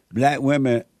 black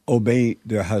women obeyed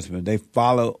their husbands. They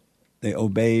followed, they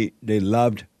obeyed, they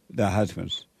loved their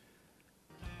husbands.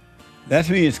 That's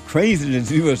me. It's crazy to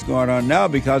see what's going on now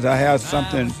because I have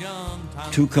something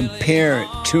to compare it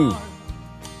to.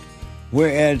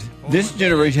 Whereas this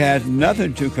generation has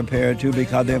nothing to compare it to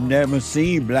because they've never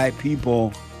seen black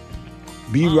people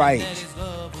be right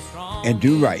and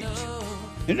do right.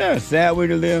 Isn't that a sad way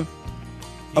to live?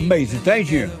 Amazing. Thank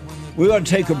you. We're going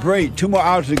to take a break. 2 more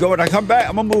hours to go. When I come back,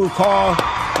 I'm going to move a call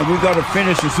and we're going to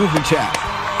finish the super chat.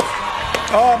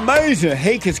 Oh, amazing.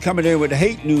 Hake is coming in with the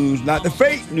hate news, not the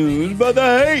fake news, but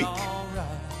the hate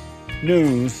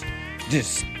news.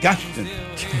 Disgusting.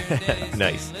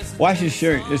 Nice. Watch his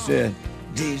shirt. It says,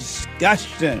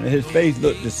 disgusting. His face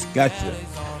looked disgusting.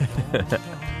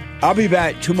 I'll be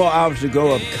back 2 more hours to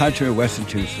go of country in Western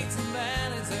Tucson.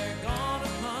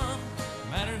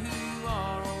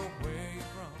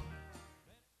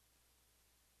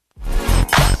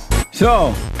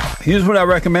 So, here's what I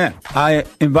recommend. I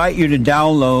invite you to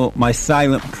download my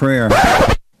silent prayer.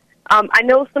 I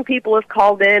know some people have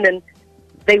called in and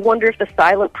they wonder if the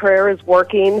silent prayer is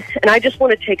working. And I just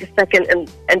want to take a second and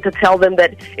to tell them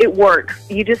that it works.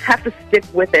 You just have to stick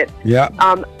with it. Yeah.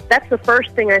 That's the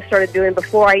first thing I started doing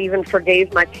before I even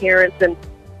forgave my parents. And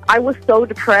I was so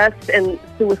depressed and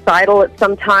suicidal at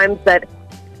some times that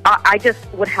I just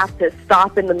would have to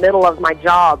stop in the middle of my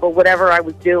job or whatever I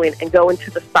was doing and go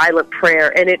into the silent prayer.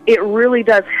 And it really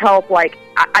does help. Like,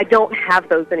 I don't have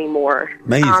those anymore.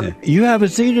 Amazing. You haven't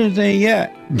seen anything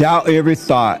yet. Doubt every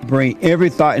thought. Bring every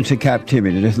thought into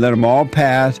captivity. Just let them all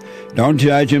pass. Don't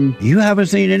judge them. You haven't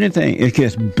seen anything. It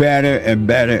gets better and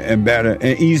better and better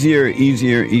and easier,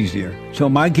 easier, easier. So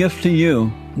my gift to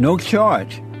you, no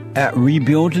charge, at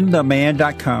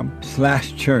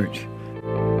rebuildingtheman.com/church.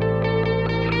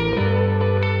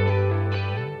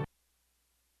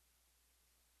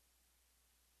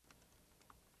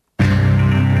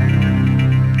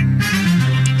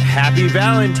 Happy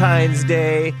Valentine's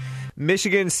Day.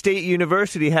 Michigan State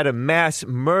University had a mass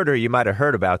murder. You might have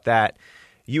heard about that.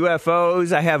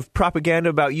 UFOs. I have propaganda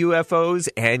about UFOs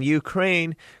and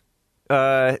Ukraine.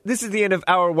 This is the end of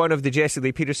Hour 1 of the Jesse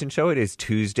Lee Peterson Show. It is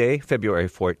Tuesday, February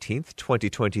 14th,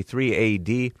 2023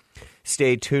 AD.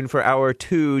 Stay tuned for Hour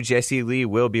 2. Jesse Lee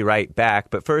will be right back.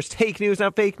 But first, fake news,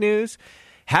 not fake news.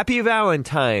 Happy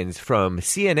Valentine's from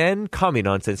CNN, Commie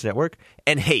Nonsense Network,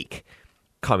 and Hake.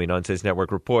 Commie Nonsense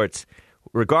Network reports,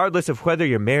 regardless of whether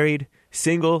you're married,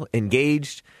 single,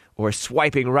 engaged, or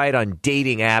swiping right on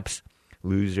dating apps,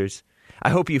 losers, I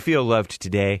hope you feel loved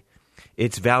today.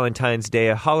 It's Valentine's Day,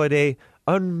 a holiday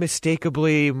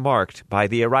unmistakably marked by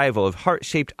the arrival of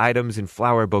heart-shaped items and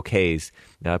flower bouquets.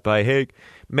 Not by Hake.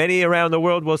 Many around the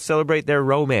world will celebrate their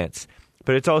romance,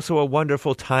 but it's also a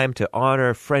wonderful time to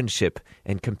honor friendship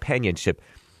and companionship.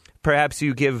 Perhaps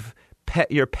you give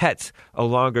your pets a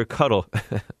longer cuddle,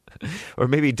 or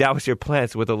maybe douse your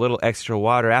plants with a little extra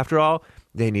water. After all,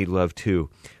 they need love too.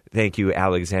 Thank you,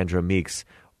 Alexandra Meeks,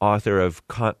 author of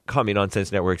Commie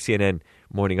Nonsense Network, CNN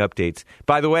Morning Updates.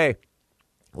 By the way,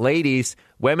 ladies,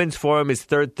 Women's Forum is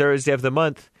third Thursday of the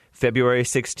month, February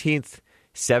 16th,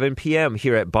 7 p.m.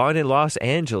 here at Bond in Los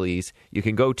Angeles. You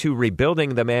can go to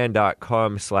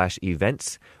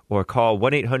rebuildingtheman.com/events or call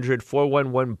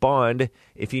 1-800-411-BOND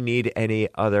if you need any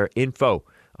other info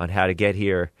on how to get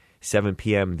here 7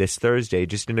 p.m. this Thursday,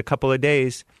 just in a couple of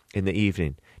days in the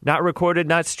evening. Not recorded,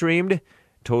 not streamed,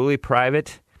 totally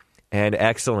private and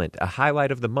excellent. A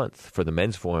highlight of the month for the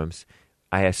men's forums.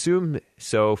 I assume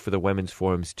so for the women's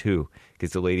forums too,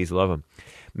 because the ladies love them.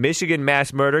 Michigan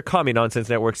mass murder, Commie Nonsense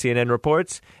Network CNN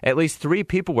reports. At least 3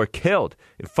 people were killed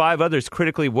and 5 others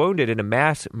critically wounded in a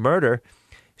mass murder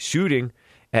shooting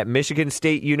at Michigan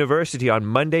State University on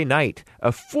Monday night.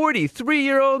 A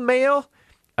 43-year-old male,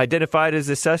 identified as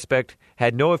the suspect,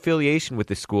 had no affiliation with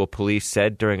the school, police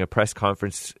said during a press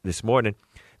conference this morning.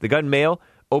 The gun male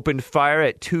opened fire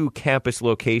at 2 campus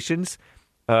locations,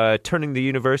 turning the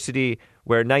university,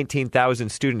 where 19,000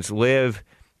 students live,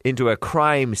 into a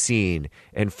crime scene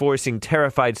and forcing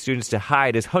terrified students to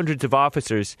hide as hundreds of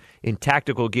officers in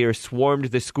tactical gear swarmed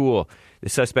the school. The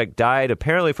suspect died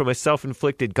apparently from a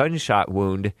self-inflicted gunshot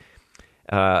wound,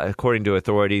 according to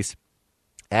authorities,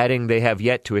 adding they have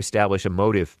yet to establish a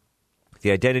motive.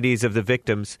 The identities of the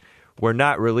victims were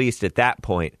not released at that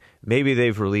point. Maybe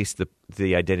they've released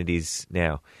the identities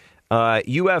now.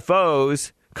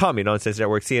 UFOs... Commie Nonsense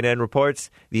Network CNN reports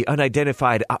the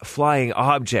unidentified flying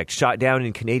object shot down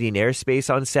in Canadian airspace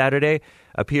on Saturday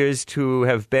appears to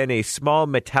have been a small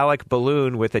metallic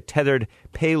balloon with a tethered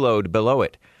payload below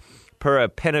it. Per a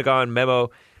Pentagon memo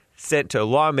sent to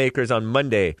lawmakers on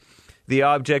Monday, the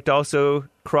object also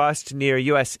crossed near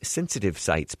U.S. sensitive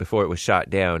sites before it was shot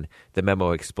down, the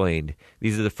memo explained.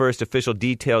 These are the first official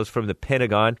details from the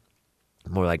Pentagon,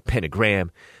 more like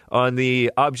pentagram, on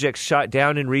the objects shot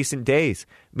down in recent days.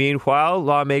 Meanwhile,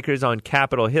 lawmakers on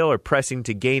Capitol Hill are pressing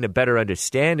to gain a better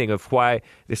understanding of why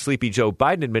the sleepy Joe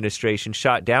Biden administration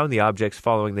shot down the objects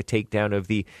following the takedown of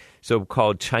the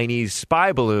so-called Chinese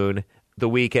spy balloon the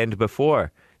weekend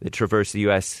before that traversed the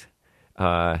U.S.,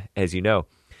 as you know.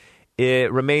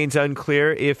 It remains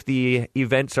unclear if the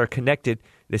events are connected.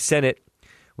 The Senate,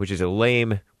 which is a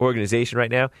lame organization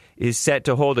right now, is set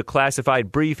to hold a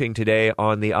classified briefing today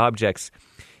on the objects.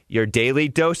 Your daily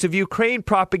dose of Ukraine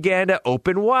propaganda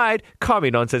open wide,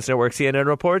 Commie Nonsense Network CNN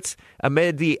reports.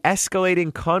 Amid the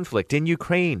escalating conflict in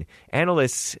Ukraine,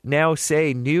 analysts now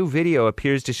say new video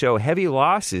appears to show heavy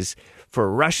losses for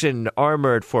Russian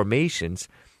armored formations.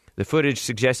 The footage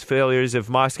suggests failures of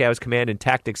Moscow's command and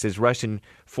tactics as Russian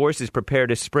forces prepare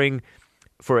to spring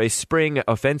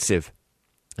offensive.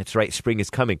 That's right, spring is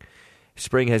coming.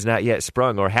 Spring has not yet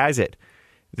sprung, or has it?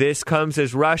 This comes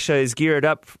as Russia is gearing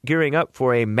up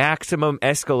for a maximum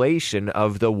escalation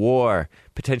of the war,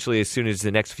 potentially as soon as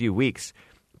the next few weeks,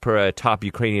 per a top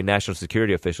Ukrainian national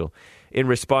security official. In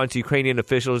response, Ukrainian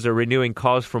officials are renewing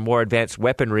calls for more advanced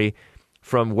weaponry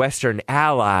from Western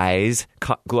allies,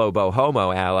 globo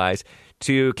homo allies,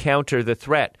 to counter the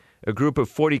threat. A group of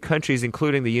 40 countries,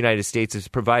 including the United States, has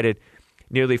provided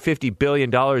nearly $50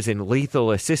 billion in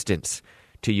lethal assistance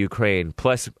to Ukraine,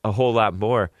 plus a whole lot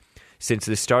more since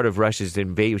the start of Russia's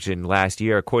invasion last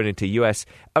year, according to U.S.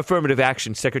 Affirmative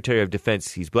Action Secretary of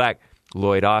Defense, he's black,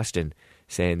 Lloyd Austin,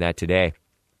 saying that today.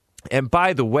 And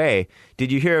by the way,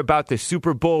 did you hear about the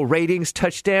Super Bowl ratings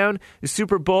touchdown? The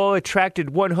Super Bowl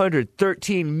attracted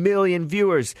 113 million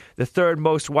viewers, the third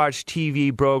most watched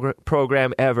TV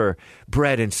program ever.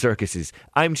 Bread and circuses.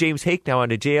 I'm James Hake, now on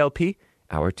to JLP,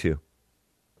 Hour 2.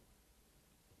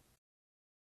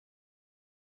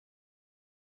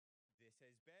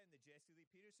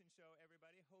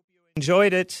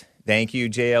 Enjoyed it. Thank you,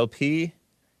 JLP,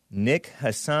 Nick,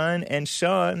 Hassan, and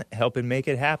Sean helping make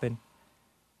it happen.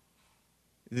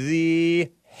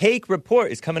 The Hake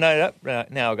Report is coming up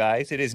now, guys. It is